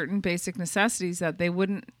provided with certain basic necessities that they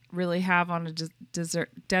wouldn't really have on a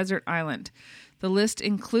desert island. The list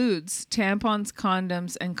includes tampons,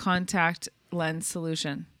 condoms, and contact lens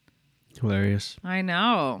solution. Hilarious. I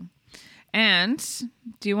know. And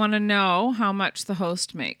do you want to know how much the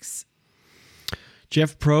host makes?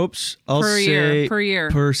 Jeff Probst, I'll Per say year, per year.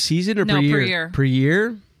 Per season or No, per per year? year. Per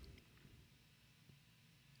year?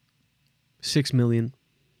 $6 million.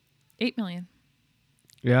 8 million.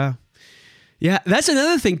 Yeah. Yeah, that's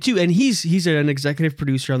another thing too. And he's an executive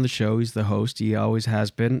producer on the show. He's the host. He always has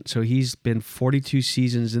been. So he's been 42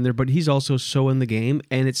 seasons in there, but he's also so in the game.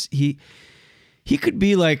 And it's he could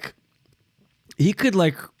be like,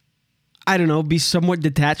 I don't know, be somewhat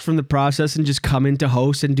detached from the process and just come in to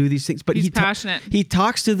host and do these things. But He's passionate. He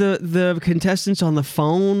talks to the contestants on the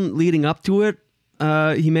phone leading up to it.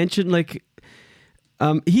 He mentioned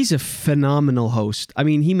he's a phenomenal host. I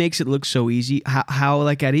mean, he makes it look so easy. How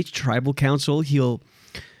like at each tribal council, he'll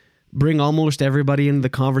bring almost everybody into the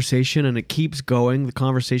conversation and it keeps going. The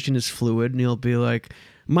conversation is fluid and he'll be like,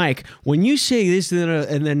 Mike, when you say this,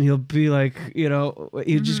 and then he'll be like, he'll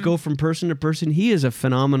just go from person to person. He is a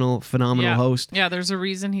phenomenal Yeah. host. Yeah, there's a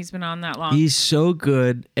reason he's been on that long. He's so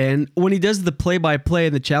good. And when he does the play-by-play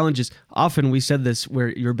and the challenges, often we said this where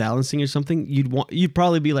you're balancing or something, you'd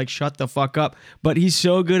probably be like, shut the fuck up. But he's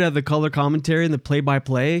so good at the color commentary and the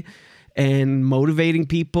play-by-play and motivating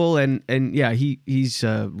people. And yeah, he's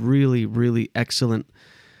a really, really excellent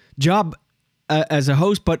job as a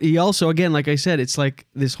host. But he also, again, like I said, it's like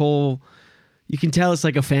this whole... You can tell it's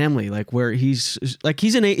like a family, like where he's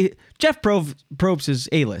Jeff Probst is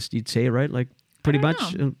A-list, you'd say, right? Like pretty much,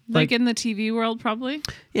 like in the TV world, probably.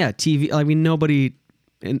 Yeah, TV. I mean, nobody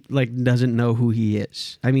doesn't know who he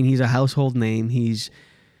is. I mean, he's a household name. He's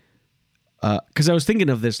because I was thinking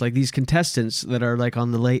of this, like these contestants that are like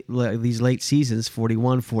on the these late seasons,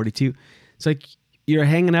 41, 42. It's like you're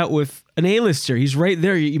hanging out with an A-lister. He's right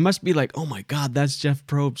there. You must be like, oh my God, that's Jeff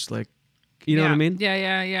Probst. Like, you know what I mean?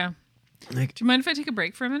 Yeah. Like, do you mind if I take a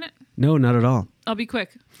break for a minute? No, not at all. I'll be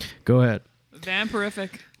quick. Go ahead.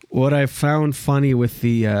 Vampirific. What I found funny with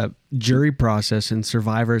the jury process in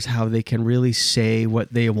Survivor is how they can really say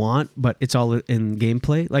what they want, but it's all in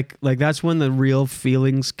gameplay. Like that's when the real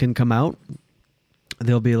feelings can come out.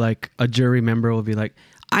 They'll be like, a jury member will be like,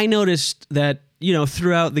 I noticed that,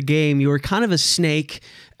 throughout the game, you were kind of a snake.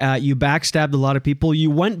 You backstabbed a lot of people.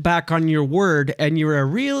 You went back on your word and you're a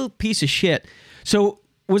real piece of shit. So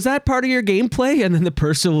was that part of your gameplay? And then the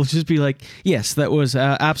person will just be like, yes, that was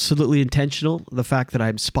absolutely intentional. The fact that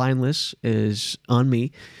I'm spineless is on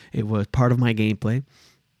me. It was part of my gameplay.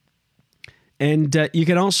 And you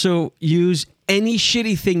can also use any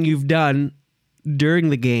shitty thing you've done during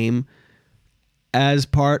the game as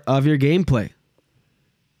part of your gameplay.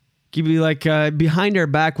 You'd be like, behind our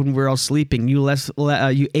back when we're all sleeping, you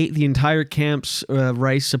ate the entire camp's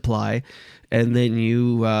rice supply, and then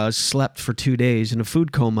you slept for 2 days in a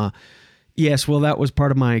food coma. Yes, well, that was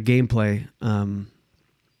part of my gameplay. I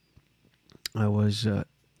was,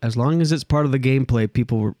 as long as it's part of the gameplay,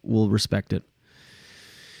 people will respect it.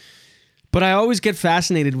 But I always get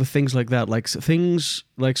fascinated with things like that, like things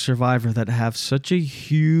like Survivor that have such a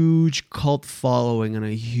huge cult following and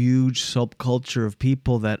a huge subculture of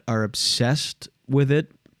people that are obsessed with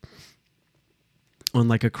it on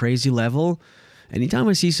like a crazy level. Anytime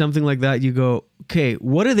I see something like that, you go, okay,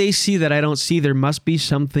 what do they see that I don't see? There must be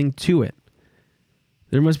something to it.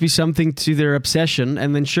 There must be something to their obsession.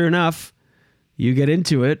 And then sure enough, you get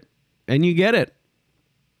into it and you get it.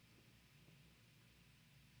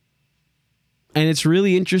 And it's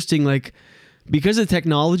really interesting, like, because of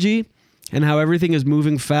technology and how everything is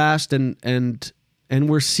moving fast and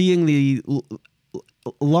we're seeing the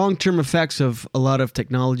long-term effects of a lot of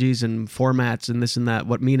technologies and formats and this and that.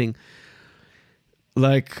 What meaning?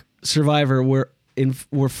 Like Survivor, we're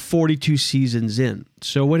 42 seasons in.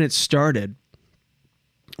 So when it started,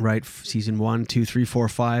 right, season 1, 2, 3, 4,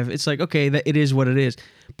 5, it's like, okay, it is what it is.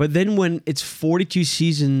 But then when it's 42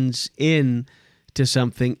 seasons in to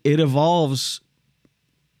something, it evolves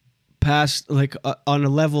past like on a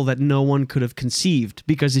level that no one could have conceived,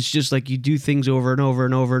 because it's just like you do things over and over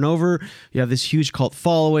and over and over. You have this huge cult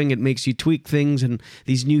following. It makes you tweak things, and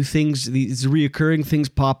these new things, these reoccurring things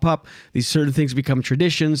pop up. These certain things become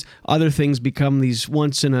traditions. Other things become these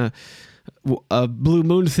once in a blue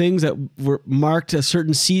moon things that were marked a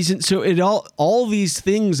certain season. So it all these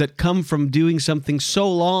things that come from doing something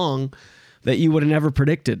so long that you would have never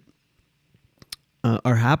predicted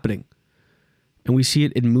are happening. And we see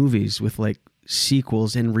it in movies with like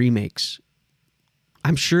sequels and remakes.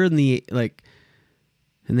 I'm sure in the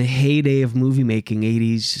heyday of movie making,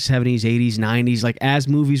 80s, 70s, 80s, 90s, like as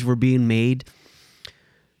movies were being made,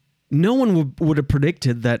 no one would have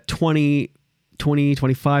predicted that 20,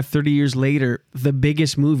 25, 30 years later, the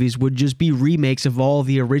biggest movies would just be remakes of all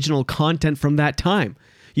the original content from that time.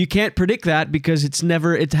 You can't predict that because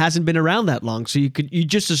it hasn't been around that long. So you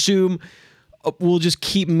just assume we'll just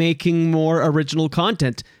keep making more original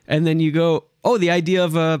content. And then you go, oh, the idea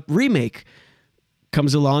of a remake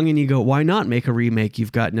comes along and you go, why not make a remake?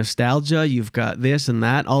 You've got nostalgia, you've got this and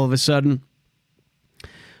that. All of a sudden,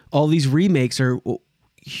 all these remakes are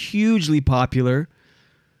hugely popular.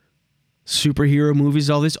 Superhero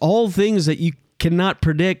movies, all things that you cannot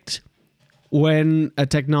predict when a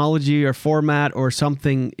technology or format or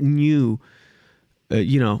something new,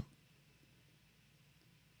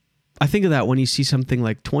 I think of that when you see something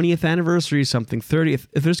like 20th anniversary, something 30th.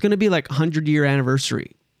 If there's going to be like 100-year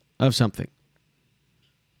anniversary of something,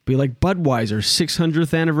 be like Budweiser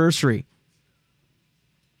 600th anniversary.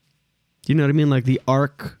 You know what I mean? Like the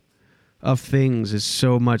arc of things is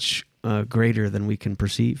so much greater than we can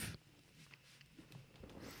perceive.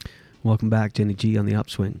 Welcome back, Jenny G on the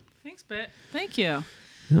upswing. Thanks, Bit. Thank you.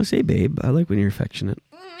 No, say babe. I like when you're affectionate.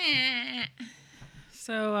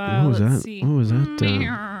 So What was let's that? see. What was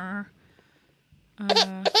that?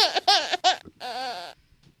 I'm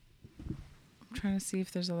trying to see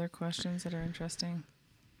if there's other questions that are interesting.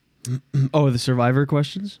 Oh, the Survivor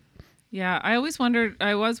questions? Yeah, I was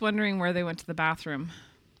wondering where they went to the bathroom.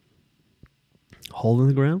 Hole in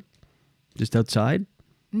the ground? Just outside?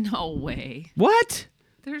 No way. What?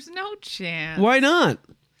 There's no chance. Why not?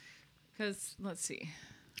 Because, let's see.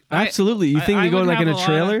 Absolutely. You think they go like in a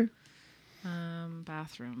trailer?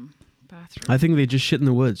 Bathroom. I think they just shit in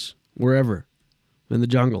the woods, wherever. In the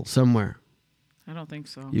jungle, somewhere. I don't think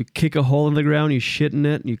so. You kick a hole in the ground, you shit in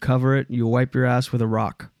it, you cover it, you wipe your ass with a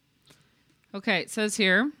rock. Okay, it says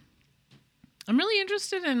here, I'm really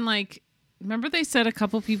interested in, remember they said a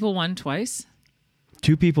couple people won twice?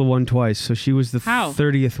 2 people won twice, so she was the How?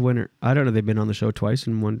 30th winner. I don't know. They've been on the show twice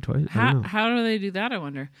and won twice. I don't know. How do they do that, I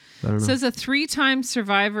wonder? I don't know. It says a 3-time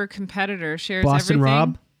Survivor competitor shares Boston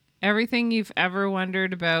Rob? everything you've ever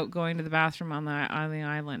wondered about going to the bathroom on the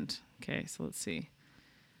island. Okay, so let's see.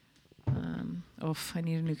 I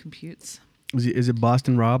need a new computes. Is it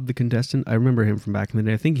Boston Rob, the contestant? I remember him from back in the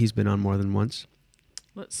day. I think he's been on more than once.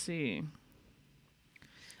 Let's see.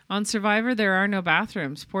 On Survivor, there are no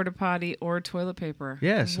bathrooms, porta potty, or toilet paper.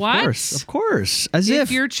 Yes, what? Of course.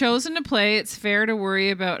 If you're chosen to play, it's fair to worry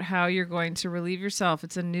about how you're going to relieve yourself.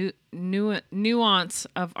 It's a nuance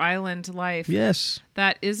of island life. Yes.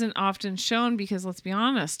 That isn't often shown because, let's be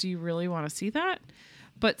honest, do you really want to see that?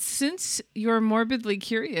 But since you're morbidly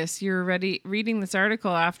curious, you're reading this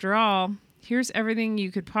article after all, here's everything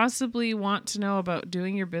you could possibly want to know about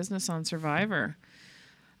doing your business on Survivor.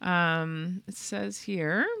 It says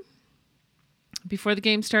here, before the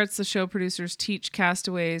game starts, the show producers teach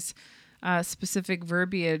castaways specific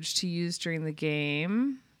verbiage to use during the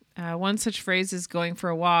game. One such phrase is going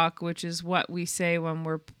for a walk, which is what we say when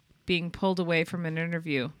we're being pulled away from an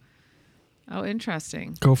interview. Oh,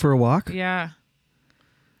 interesting. Go for a walk? Yeah.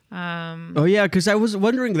 Oh yeah, because I was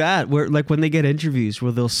wondering that where like when they get interviews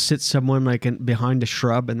where they'll sit someone behind a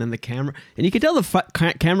shrub and then the camera, and you can tell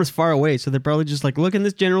the camera's far away, so they're probably just like look in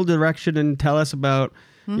this general direction and tell us about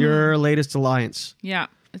your latest alliance. Yeah,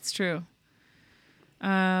 it's true.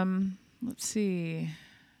 Let's see.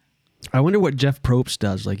 I wonder what Jeff Probst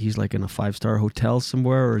does. Like he's like in a 5-star hotel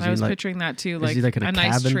somewhere, or is I was he like picturing that too, is he like in a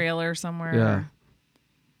nice cabin? trailer somewhere. Yeah.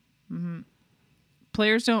 Mm-hmm.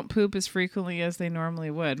 Players don't poop as frequently as they normally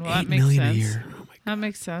would. Well, that $8 makes million sense. a year. Oh my God. That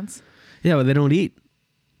makes sense. Yeah, but they don't eat.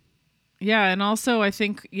 Yeah, and also I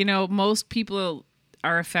think, most people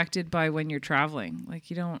are affected by when you're traveling. Like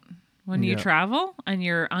when you travel and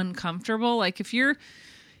you're uncomfortable, like if you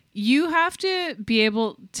have to be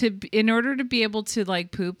able to, in order to be able to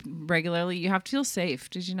like poop regularly, you have to feel safe.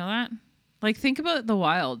 Did you know that? Like think about the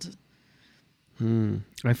wild.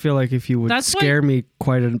 I feel like if you would That's scare me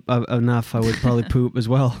quite enough, I would probably poop as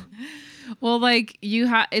well. Well, like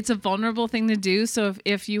it's a vulnerable thing to do. So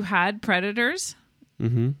if you had predators,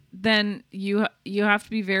 then you have to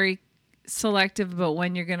be very selective about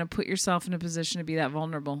when you're going to put yourself in a position to be that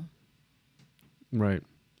vulnerable. Right.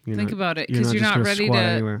 Think about it, because you're not ready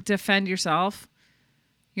to defend yourself.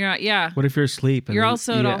 You're not. Yeah. What if you're asleep and you're you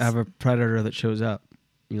also have a predator that shows up?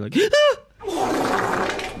 You're like,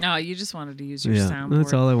 no, you just wanted to use your soundboard.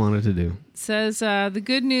 That's all I wanted to do. It says the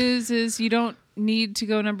good news is you don't need to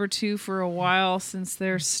go number 2 for a while since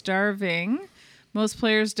they're starving. Most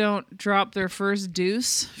players don't drop their first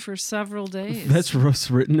deuce for several days. That's what's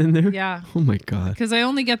written in there? Yeah. Oh my God. Because I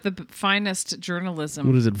only get the finest journalism.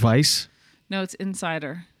 What is it, Vice? No, it's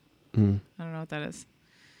Insider. I don't know what that is.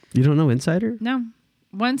 You don't know Insider? No.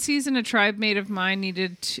 One season, a tribe mate of mine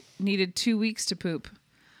needed 2 weeks to poop.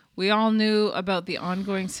 We all knew about the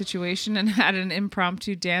ongoing situation and had an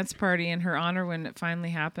impromptu dance party in her honor when it finally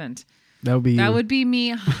happened. That would be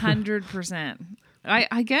me 100%.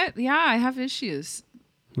 I have issues.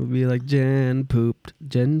 It would be like, Jen pooped.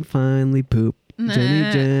 Jen finally pooped.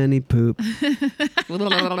 Jenny pooped.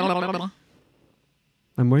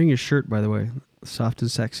 I'm wearing your shirt, by the way. Soft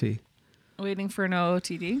and sexy. Waiting for an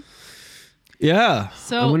OOTD. Yeah.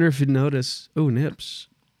 So I wonder if you'd notice. Oh, nips.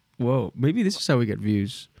 Whoa. Maybe this is how we get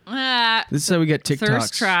views. This is how we get TikToks.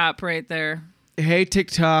 Thirst trap right there. Hey,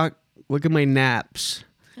 TikTok. Look at my naps.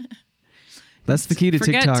 That's the key to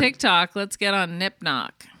Forget TikTok. TikTok. Let's get on Nip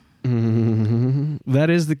Knock. That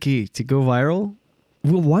is the key to go viral.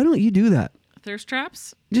 Well, why don't you do that? Thirst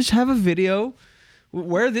traps? Just have a video.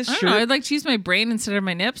 Wear this I shirt. don't know. I'd like to use my brain instead of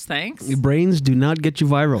my nips. Thanks. Your brains do not get you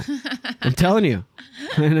viral. I'm telling you.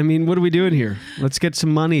 And I mean, what are we doing here? Let's get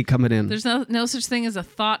some money coming in. There's no such thing as a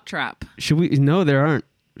thought trap. Should we? No, there aren't.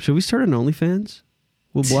 Should we start an OnlyFans?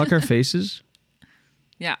 We'll block our faces.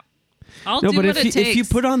 Yeah. I'll do what it takes. If you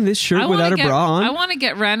put on this shirt without a bra on, I want to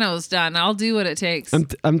get renos done. I'll do what it takes.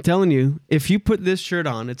 I'm telling you, if you put this shirt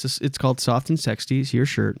on, it's called Soft and Sexy. It's your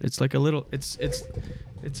shirt. It's like a little. It's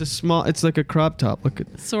a small. It's like a crop top. Look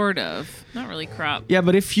at. Sort of. Not really crop. Yeah,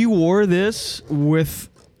 but if you wore this with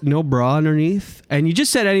no bra underneath and you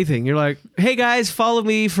just said anything, you're like, "Hey guys, follow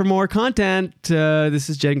me for more content. This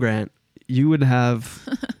is Jen Grant." You would have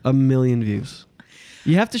 1 million views.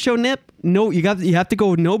 You have to show nip. No, you have to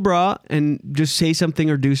go with no bra and just say something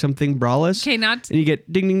or do something braless. Okay, and you get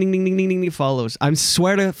ding ding ding ding ding ding ding ding follows. I'm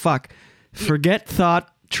swear to fuck. Forget thought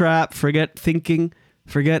trap. Forget thinking.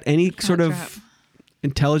 Forget any sort of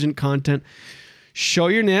intelligent content. Show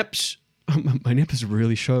your nips. My nip is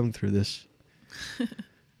really showing through this.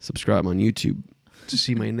 Subscribe on YouTube to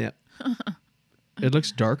see my nip. It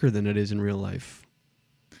looks darker than it is in real life.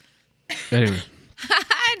 Anyway.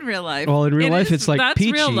 In real life. Well, in real life, it's like that's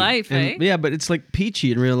peachy. Real life, eh? Yeah, but it's like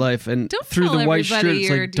peachy in real life. And Don't through tell the white shirt, everybody it's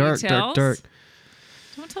your like dark, details. dark.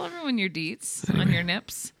 Don't tell everyone your deets on your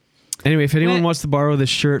nips. Anyway, if anyone wants to borrow this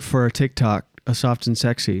shirt for a TikTok, a soft and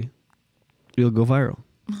sexy, it'll go viral.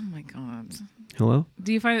 Oh my God. Hello?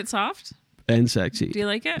 Do you find it soft? And sexy. Do you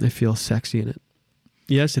like it? I feel sexy in it.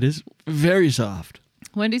 Yes, it is very soft.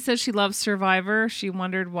 Wendy says she loves Survivor. She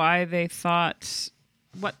wondered what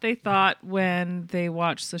they thought when they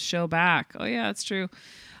watched the show back. Oh yeah, that's true.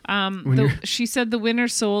 She said the winner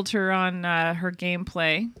sold her on her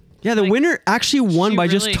gameplay. Yeah, the winner actually won by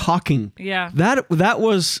just talking. Yeah. That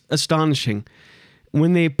was astonishing.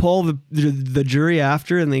 When they poll the jury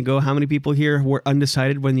after and they go, how many people here were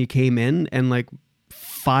undecided when you came in? And like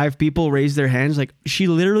 5 people raised their hands. Like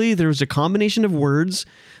there was a combination of words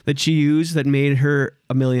that she used that made her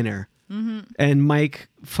a millionaire. Mm-hmm. And Mike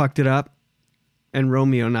fucked it up. And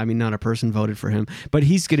Romeo, I mean, not a person voted for him, but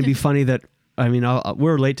he's going to be funny that, I mean,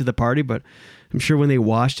 we're late to the party, but I'm sure when they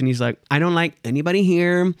watched and he's like, I don't like anybody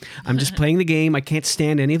here. I'm just playing the game. I can't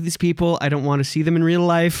stand any of these people. I don't want to see them in real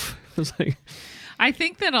life. I was like, I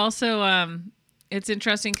think that also, it's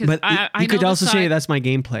interesting because I you could also say that's my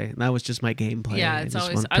gameplay. That was just my gameplay. Yeah, it's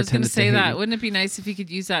always. I was going to say that. Wouldn't it be nice if you could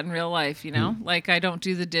use that in real life? You know, like I don't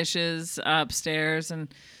do the dishes upstairs,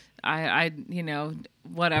 and I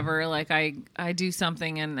whatever. Like I do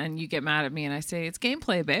something, and you get mad at me, and I say it's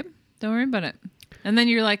gameplay, babe. Don't worry about it. And then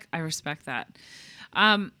you're like, I respect that.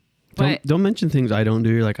 Don't mention things I don't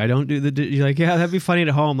do. You're like, I don't do you're like, yeah, that'd be funny at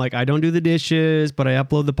home. Like, I don't do the dishes, but I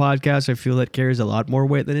upload the podcast. I feel that carries a lot more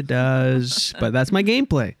weight than it does. But that's my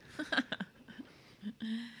gameplay.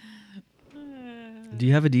 Do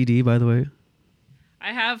you have a DD, by the way?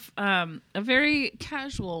 I have a very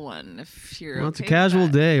casual one. If you're it's a casual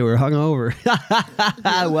day. We're hungover.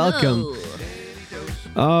 Welcome.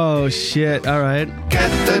 Oh shit! All right. Get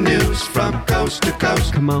the news from coast to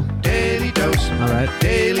coast. Come on. Daily Daily Dose. All right.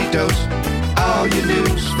 Daily Dose. All your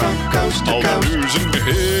news from coast to coast. news and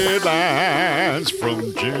headlines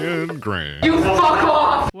from Jen Grant. You fuck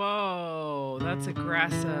off! Whoa, that's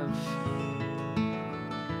aggressive.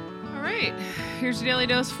 All right, here's your Daily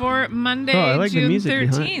Dose for Monday, Oh, I like the June music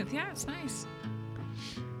 13th. behind. Yeah, it's nice.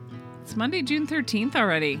 It's Monday, June 13th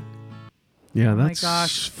already. Yeah, my that's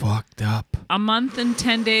gosh. fucked up. A month and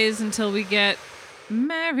 10 days until we get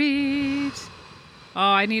married. Oh,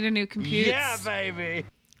 I need a new computer. Yeah, baby.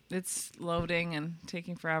 It's loading and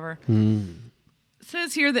taking forever. Mm. It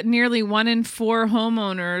says here that nearly 1 in 4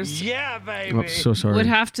 homeowners Yeah, baby. Oh, so sorry. would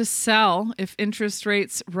have to sell if interest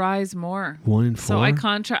rates rise more. 1 in 4. So I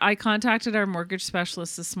contacted our mortgage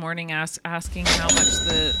specialist this morning asking how much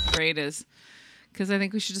the rate is, because I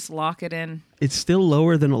think we should just lock it in. It's still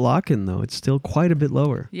lower than a lock-in, though. It's still quite a bit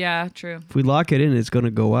lower. Yeah, true. If we lock it in, it's going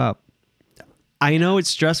to go up. I know it's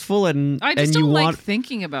stressful, and I just and don't you like want.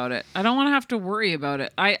 thinking about it. I don't want to have to worry about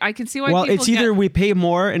it. I can see why Well, people it's either get... we pay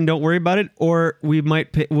more and don't worry about it, or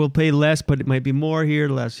we'll pay less, but it might be more here,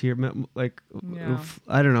 less here. Like, Yeah.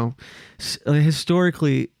 I don't know.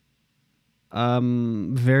 Historically,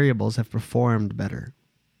 variables have performed better,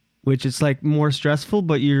 which is like more stressful,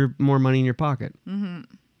 but you're more money in your pocket.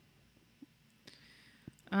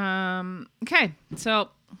 Mm-hmm. Okay, so...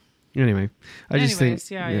 Anyway, I just think,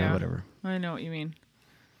 yeah, whatever. I know what you mean.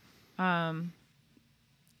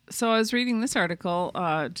 So I was reading this article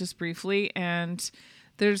just briefly, and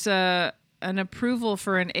there's an approval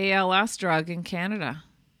for an ALS drug in Canada.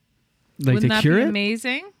 Like Wouldn't to that cure be it?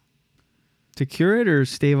 amazing? To cure it or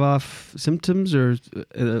stave off symptoms or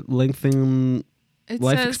lengthen It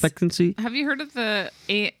life says- expectancy? Have you heard of the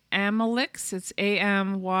Amylyx? It's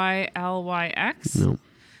AMYLYX. No.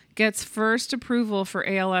 Gets first approval for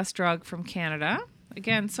ALS drug from Canada.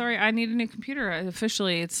 Again, sorry, I need a new computer.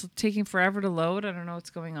 Officially, it's taking forever to load. I don't know what's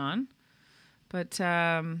going on. But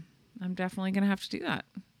I'm definitely going to have to do that.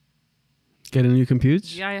 Get a new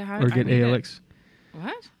compute? Yeah, or get I need ALX? it.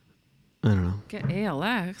 What? I don't know. Get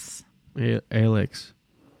ALX? ALX.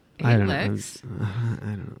 I don't know. ALX?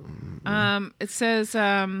 I don't know. It says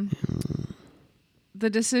the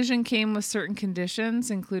decision came with certain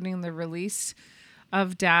conditions, including the release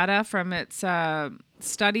of data from its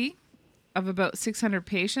study of about 600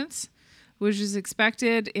 patients, which is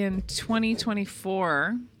expected in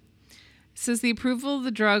 2024. It says the approval of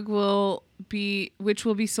the drug which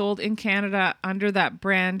will be sold in Canada under that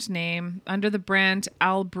brand name, under the brand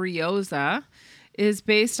Albrioza, is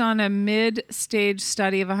based on a mid-stage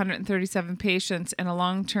study of 137 patients and a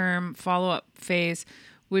long-term follow-up phase,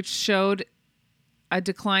 which showed a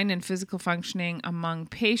decline in physical functioning among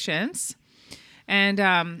patients. And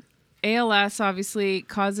ALS obviously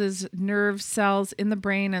causes nerve cells in the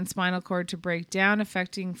brain and spinal cord to break down,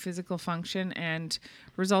 affecting physical function and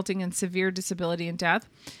resulting in severe disability and death.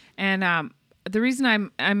 And the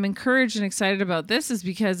reason I'm encouraged and excited about this is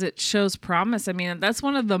because it shows promise. I mean, that's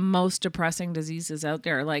one of the most depressing diseases out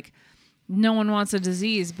there. Like, no one wants a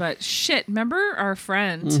disease, but shit, remember our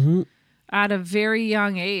friend at a very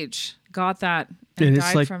young age got that and it's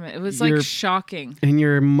died like from it. It was like you're- shocking. And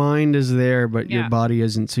your mind is there, but your Yeah. body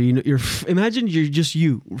isn't. So imagine you're just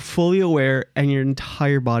fully aware, and your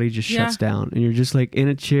entire body just shuts Yeah. down, and you're just like in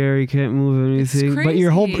a chair. You can't move anything, but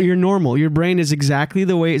crazy. you're normal. Your brain is exactly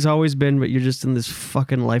the way it's always been, but you're just in this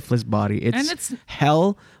fucking lifeless body. It's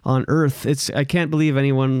hell on earth. I can't believe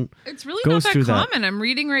anyone. It's really goes not that through common. I'm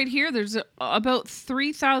reading right here. There's about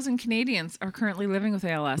 3,000 Canadians are currently living with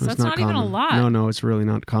ALS. It's That's not even a common. lot. No, it's really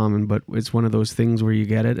not common, but it's one of those things where you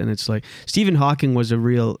get it, and it's like Stephen Hawking was a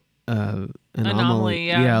real anomaly.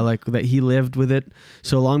 yeah. Like that he lived with it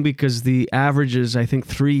so long, because the average is, I think,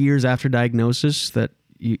 3 years after diagnosis that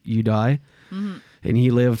you die, and he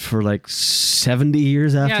lived for like 70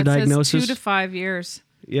 years after yeah, it diagnosis. says 2 to 5 years.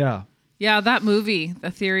 Yeah. Yeah, that movie,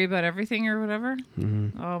 The Theory About Everything or whatever.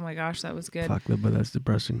 Oh my gosh, that was good. Fuck that, but that's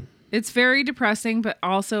depressing. It's very depressing, but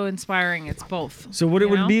also inspiring. It's both. So what it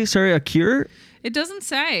would be? Sorry, a cure? It doesn't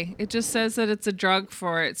say. It just says that it's a drug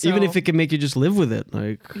for it. So, Even if it can make you just live with it,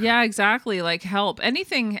 like. Yeah, exactly. Like help.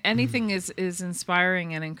 Anything is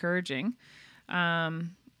inspiring and encouraging.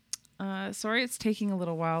 Sorry, it's taking a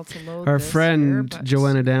little while to load. Our this friend here, but-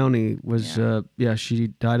 Joanna Downey was, she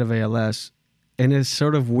died of ALS. And a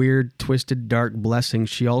sort of weird, twisted, dark blessing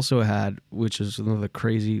she also had, which is another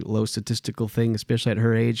crazy low statistical thing, especially at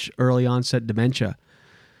her age, early onset dementia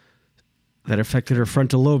that affected her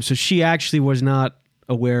frontal lobe. So she actually was not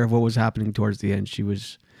aware of what was happening towards the end. She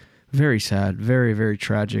was very sad, very, very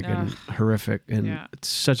tragic and horrific. And at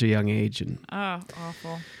such a young age and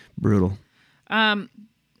awful. brutal.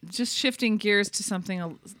 Just shifting gears to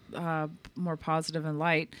something more positive and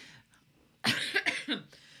light.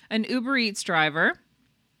 An Uber Eats driver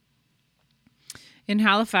in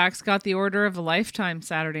Halifax got the order of a lifetime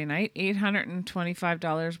Saturday night,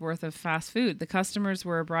 $825 worth of fast food. The customers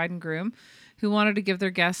were a bride and groom who wanted to give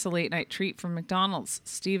their guests a late-night treat from McDonald's.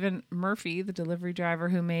 Stephen Murphy, the delivery driver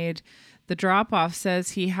who made the drop-off,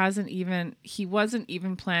 says he wasn't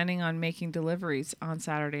even planning on making deliveries on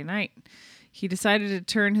Saturday night. He decided to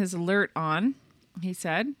turn his alert on, he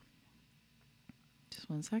said. Just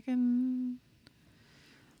 1 second.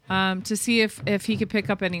 To see if he could pick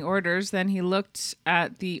up any orders. Then he looked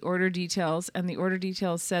at the order details, and the order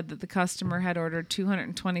details said that the customer had ordered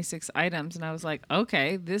 226 items. And I was like,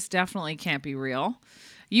 okay, this definitely can't be real.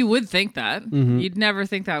 You would think that. Mm-hmm. You'd never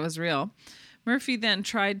think that was real. Murphy then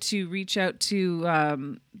tried to reach out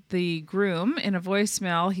to the groom in a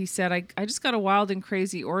voicemail. He said, I just got a wild and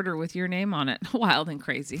crazy order with your name on it. Wild and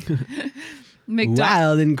crazy.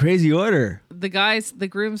 Wild and crazy order. The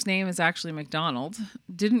groom's name is actually McDonald.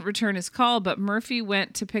 Didn't return his call, but Murphy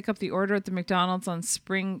went to pick up the order at the McDonald's on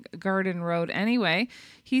Spring Garden Road anyway.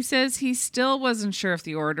 He says he still wasn't sure if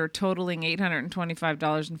the order, totaling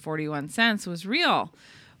 $825.41, was real.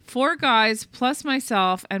 4 guys plus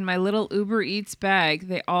myself and my little Uber Eats bag,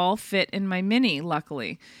 they all fit in my Mini,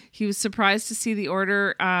 luckily. He was surprised to see the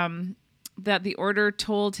order, that the order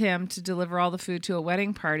told him to deliver all the food to a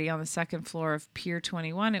wedding party on the second floor of Pier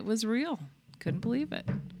 21. It was real. Couldn't believe it.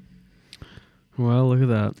 Well, look at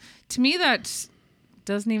that. To me, that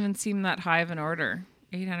doesn't even seem that high of an order.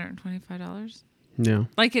 $825? Yeah.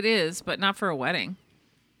 Like it is, but not for a wedding.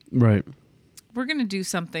 Right. We're going to do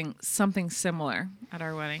something similar at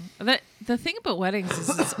our wedding. The thing about weddings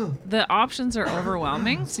is the options are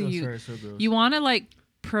overwhelming. So you want to like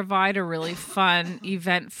provide a really fun,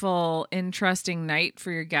 eventful, interesting night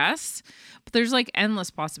for your guests, but there's like endless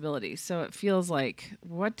possibilities. So it feels like,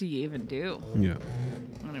 what do you even do? Yeah.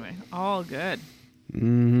 Anyway, all good.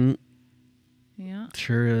 Mm-hmm. Yeah.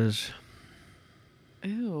 Sure is.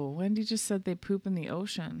 Ew, Wendy just said they poop in the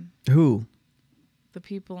ocean. Who? The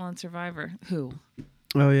people on Survivor. Who?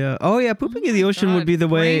 Oh, yeah. Oh, yeah. Pooping in the ocean would be the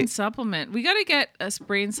way. Brain supplement. We got to get a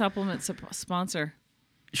brain supplement sponsor.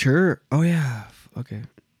 Sure. Oh, yeah. Okay.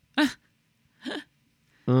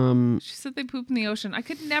 She said they poop in the ocean. I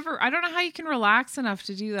could never. I don't know how you can relax enough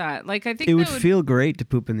to do that. Like, I think it would feel great to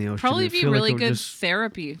poop in the ocean. Probably be really good just,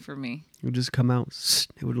 therapy for me. It would just come out.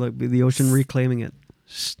 It would like be the ocean reclaiming it.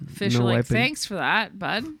 Fish are like, thanks for that,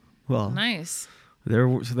 bud. Well, nice.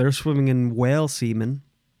 They're swimming in whale semen.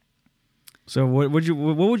 So what would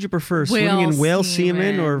you prefer, swimming in whale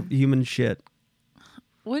semen or human shit?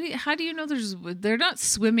 How do you know they're not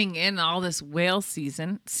swimming in all this whale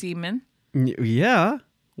semen? Yeah.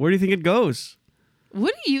 Where do you think it goes?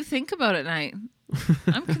 What do you think about it, Knight?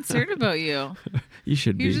 I'm concerned about you. You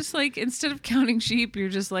should be. You're just like, instead of counting sheep, you're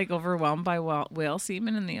just like overwhelmed by whale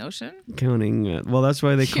semen in the ocean? Counting. Well, that's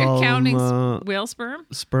why they call You're counting them whale sperm?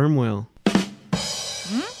 Sperm whale.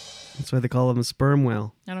 That's why they call them a sperm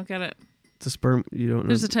whale. I don't get it. It's a sperm. You don't know.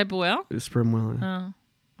 There's a type of whale? A sperm whale. Yeah. Oh.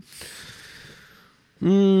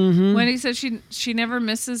 Mm-hmm. Wendy said she never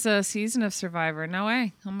misses a season of Survivor. No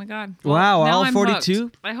way. Oh my God. Well, wow, all I'm 42?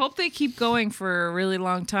 hooked. I hope they keep going for a really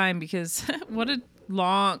long time, because what a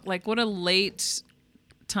late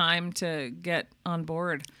time to get on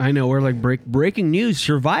board. I know. We're like breaking news.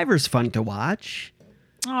 Survivor's fun to watch.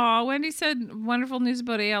 Oh, Wendy said wonderful news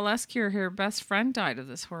about ALS cure. Her best friend died of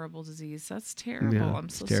this horrible disease. That's terrible. Yeah, I'm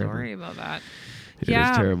so terrible. sorry about that. It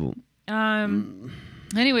is terrible.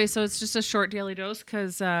 Anyway, so it's just a short daily dose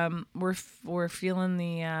because we're feeling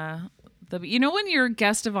the you know, when you're a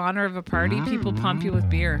guest of honor of a party, people pump you with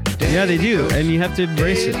beer. Yeah, they do, and you have to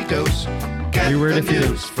embrace it. Dose. Every word if you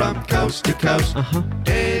do. From coast to coast.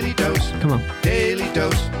 Daily dose. Come on. Daily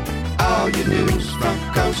dose. All your news from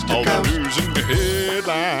coast to All coast. the news and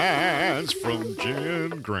headlines from Jen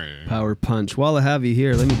Grant. Power punch. While I have you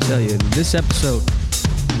here, let me tell you, this episode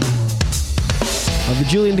of the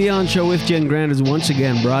Julian Dion Show with Jen Grant is once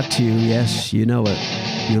again brought to you. Yes, you know it.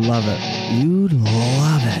 You love it. You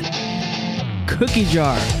love it. Cookie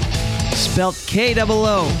Jar. Spelt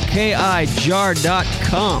KOOKI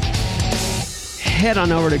jar.com. Head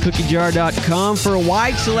on over to cookiejar.com for a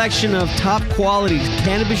wide selection of top quality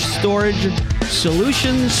cannabis storage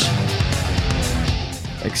solutions,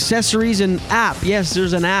 accessories, and app. Yes,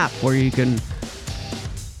 there's an app where you can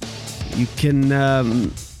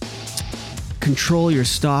control your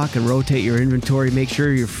stock and rotate your inventory, make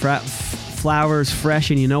sure your flour is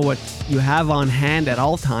fresh and you know what you have on hand at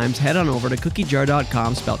all times. Head on over to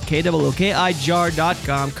cookiejar.com, spelled KOOKI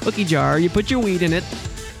jar.com. Cookie Jar, you put your weed in it.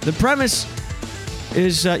 The premise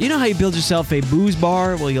is, you know how you build yourself a booze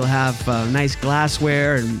bar? Well, you'll have nice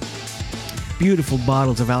glassware and beautiful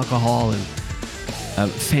bottles of alcohol and a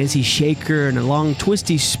fancy shaker and a long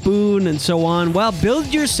twisty spoon and so on. Well,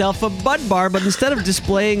 build yourself a bud bar, but instead of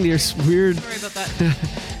displaying these weird,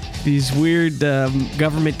 these weird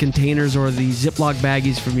government containers or the Ziploc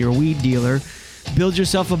baggies from your weed dealer, build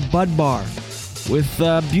yourself a bud bar with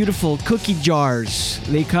beautiful cookie jars.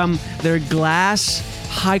 They're glass,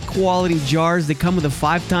 high-quality jars. They come with a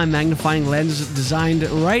 5-time magnifying lens designed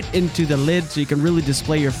right into the lid so you can really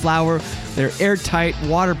display your flower. They're airtight,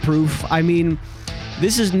 waterproof. I mean,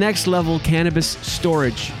 this is next-level cannabis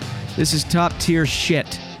storage. This is top-tier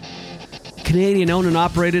shit. Canadian-owned and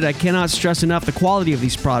operated. I cannot stress enough the quality of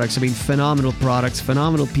these products. I mean, phenomenal products,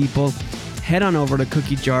 phenomenal people. Head on over to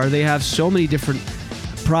Cookie Jar. They have so many different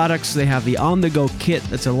products. They have the on-the-go kit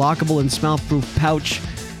that's a lockable and smell-proof pouch.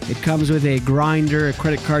 It comes with a grinder, a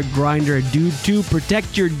credit card grinder, a doob tube.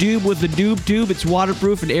 Protect your doob with the doob tube. It's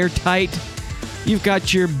waterproof and airtight. You've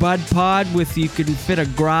got your bud pod you can fit a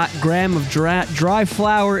gram of dry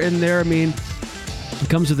flower in there. I mean, it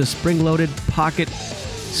comes with a spring-loaded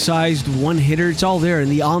pocket-sized one-hitter. It's all there in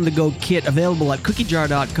the on-the-go kit available at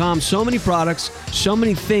cookiejar.com. So many products, so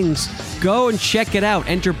many things. Go and check it out.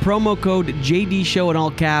 Enter promo code JDShow in all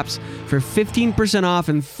caps for 15% off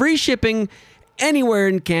and free shipping anywhere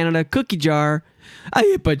in Canada. Cookie Jar.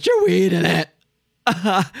 You put your weed in it.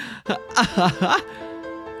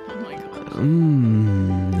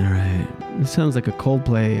 All right. It sounds like a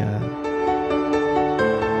Coldplay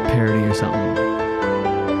parody or something.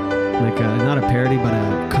 Like not a parody, but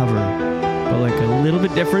a cover. But like a little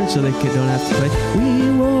bit different so they don't have to play. We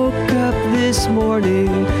woke up this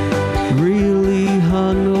morning really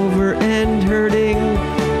hungover and hurting.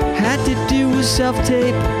 Had to do a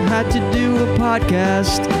self-tape, had to do a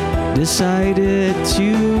podcast. Decided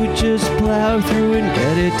to just plow through and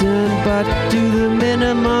get it done, but do the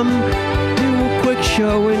minimum. Quick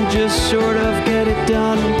show and just sort of get it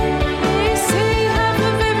done. They say half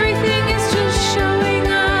of everything is just showing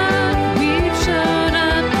up. We've shown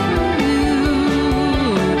up for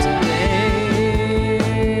you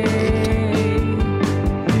today.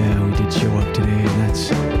 Yeah, we did show up today, and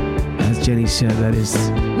that's, as Jenny said, that is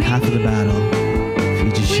half of the battle. If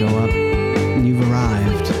you just show up, you've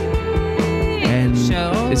arrived. And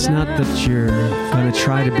it's not that you're going to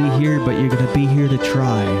try to be here, but you're going to be here to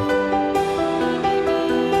try.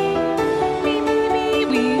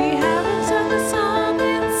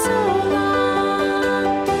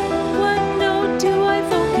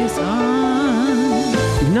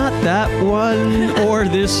 That one or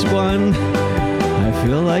this one. I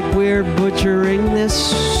feel like we're butchering this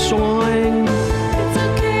song. It's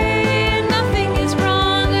okay, nothing is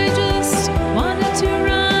wrong. I just wanted to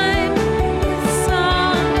rhyme.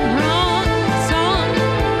 Song.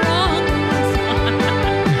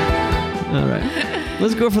 All right.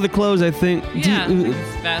 Let's go for the close, I think. Yeah,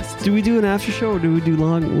 it's best. Do we do an after show or do we do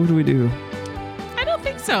long? What do we do? I don't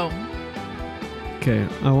think so. Okay.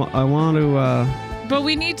 I want to... But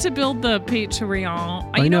we need to build the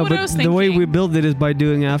Patreon. I know, what I but was the thinking? way we build it is by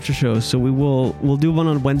doing after shows. So we'll do one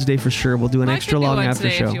on Wednesday for sure. We'll do an extra long after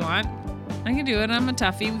show. If you want, I can do it. I'm a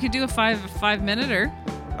toughie. We could do a five minute-er.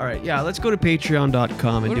 All right, yeah. Let's go to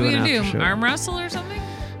Patreon.com and What do an are we after gonna do? show. Arm wrestle or something?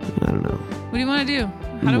 I don't know. What do you want to do?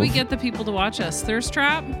 How do we get the people to watch us? Thirst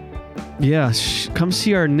trap? Yeah, come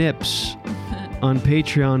see our nips on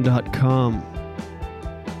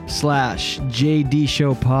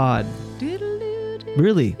patreon.com/JDShowPod.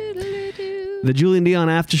 Really? The Julian Dion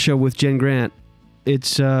After Show with Jen Grant.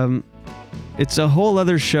 It's a whole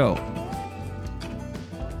other show.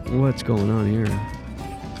 What's going on here?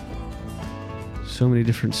 So many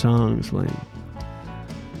different songs, like.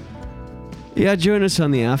 Yeah, join us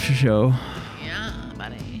on the after show. Yeah,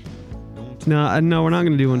 buddy. No, we're not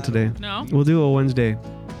going to do one today. No? We'll do a Wednesday.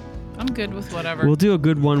 I'm good with whatever. We'll do a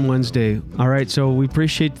good one Wednesday. All right, so we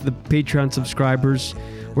appreciate the Patreon subscribers.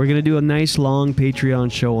 We're going to do a nice long Patreon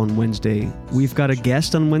show on Wednesday. We've got a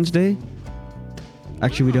guest on Wednesday.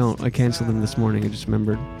 Actually, we don't. I canceled them this morning. I just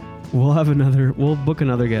remembered. We'll book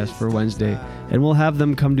another guest for Wednesday, and we'll have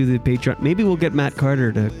them come do the Patreon. Maybe we'll get Matt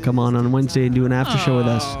Carter to come on Wednesday and do an after show with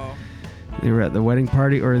us. They were at the wedding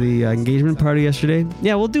party or the engagement party yesterday.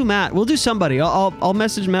 Yeah, we'll do Matt. We'll do somebody. I'll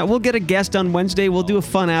message Matt. We'll get a guest on Wednesday. We'll do a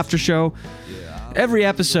fun after show. Every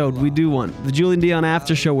episode we do one. The Julian Dion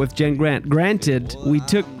After Show with Jen Grant. Granted, we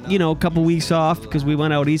took, a couple weeks off because we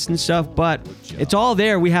went out east and stuff, but it's all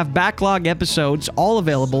there. We have backlog episodes, all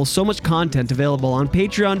available. So much content available on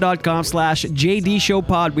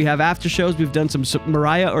patreon.com/JDShowPod. We have after shows. We've done some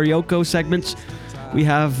Mariah or Yoko segments. We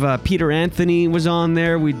have Peter Anthony was on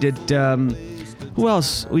there. We did, who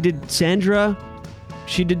else? We did Sandra.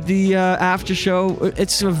 She did the after show.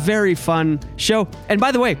 It's a very fun show. And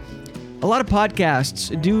by the way, a lot of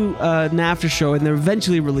podcasts do an after show and they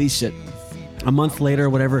eventually release it a month later or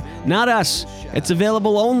whatever. Not us. It's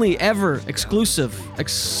available only ever exclusive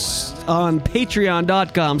on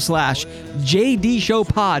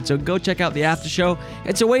patreon.com/JDShowPod. So go check out the after show.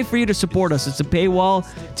 It's a way for you to support us. It's a paywall.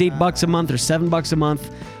 It's $8 a month or $7 a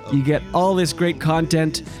month. You get all this great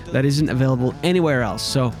content that isn't available anywhere else.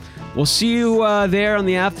 So we'll see you there on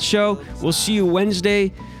the after show. We'll see you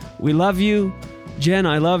Wednesday. We love you. Jen,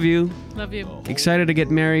 I love you. Love you. Excited to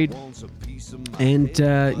get married. And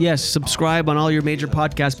yes, subscribe on all your major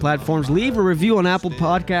podcast platforms. Leave a review on Apple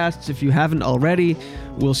Podcasts if you haven't already.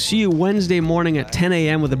 We'll see you Wednesday morning at 10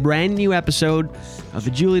 a.m. with a brand new episode of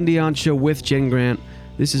The Julian Dion Show with Jen Grant.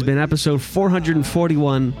 This has been episode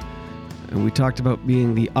 441, and we talked about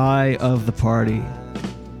being the eye of the party.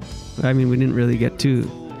 I mean, we didn't really get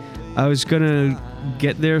to. I was going to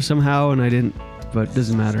get there somehow, and I didn't, but it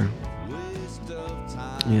doesn't matter.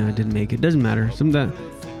 Yeah, I didn't make it. Doesn't matter. Sometimes.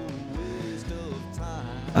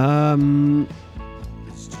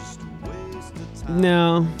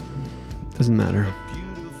 No, doesn't matter.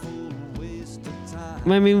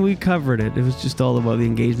 I mean, we covered it. It was just all about the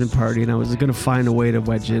engagement party, and I was going to find a way to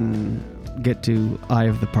wedge in and get to Eye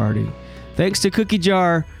of the Party. Thanks to Cookie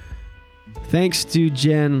Jar. Thanks to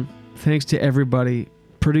Jen. Thanks to everybody.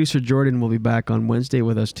 Producer Jordan will be back on Wednesday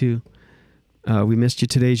with us, too. We missed you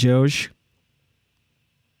today, Josh.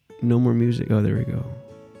 No more music. Oh, there we go.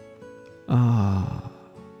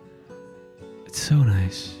 It's so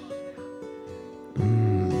nice. Go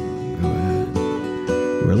ahead.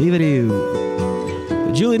 We're leaving you.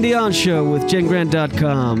 The Julian Dion Show with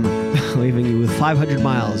JenGrant.com. Leaving you with 500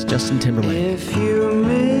 Miles, Justin Timberlake. If you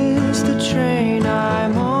miss the train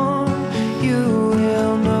I'm on, you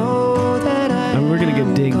will know that And we're going to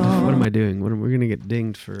get dinged. What am I doing? We're going to get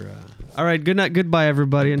dinged for... All right, good night, goodbye,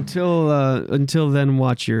 everybody. Until then,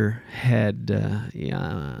 watch your head.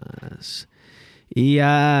 Yes.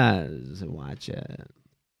 Yes, watch it.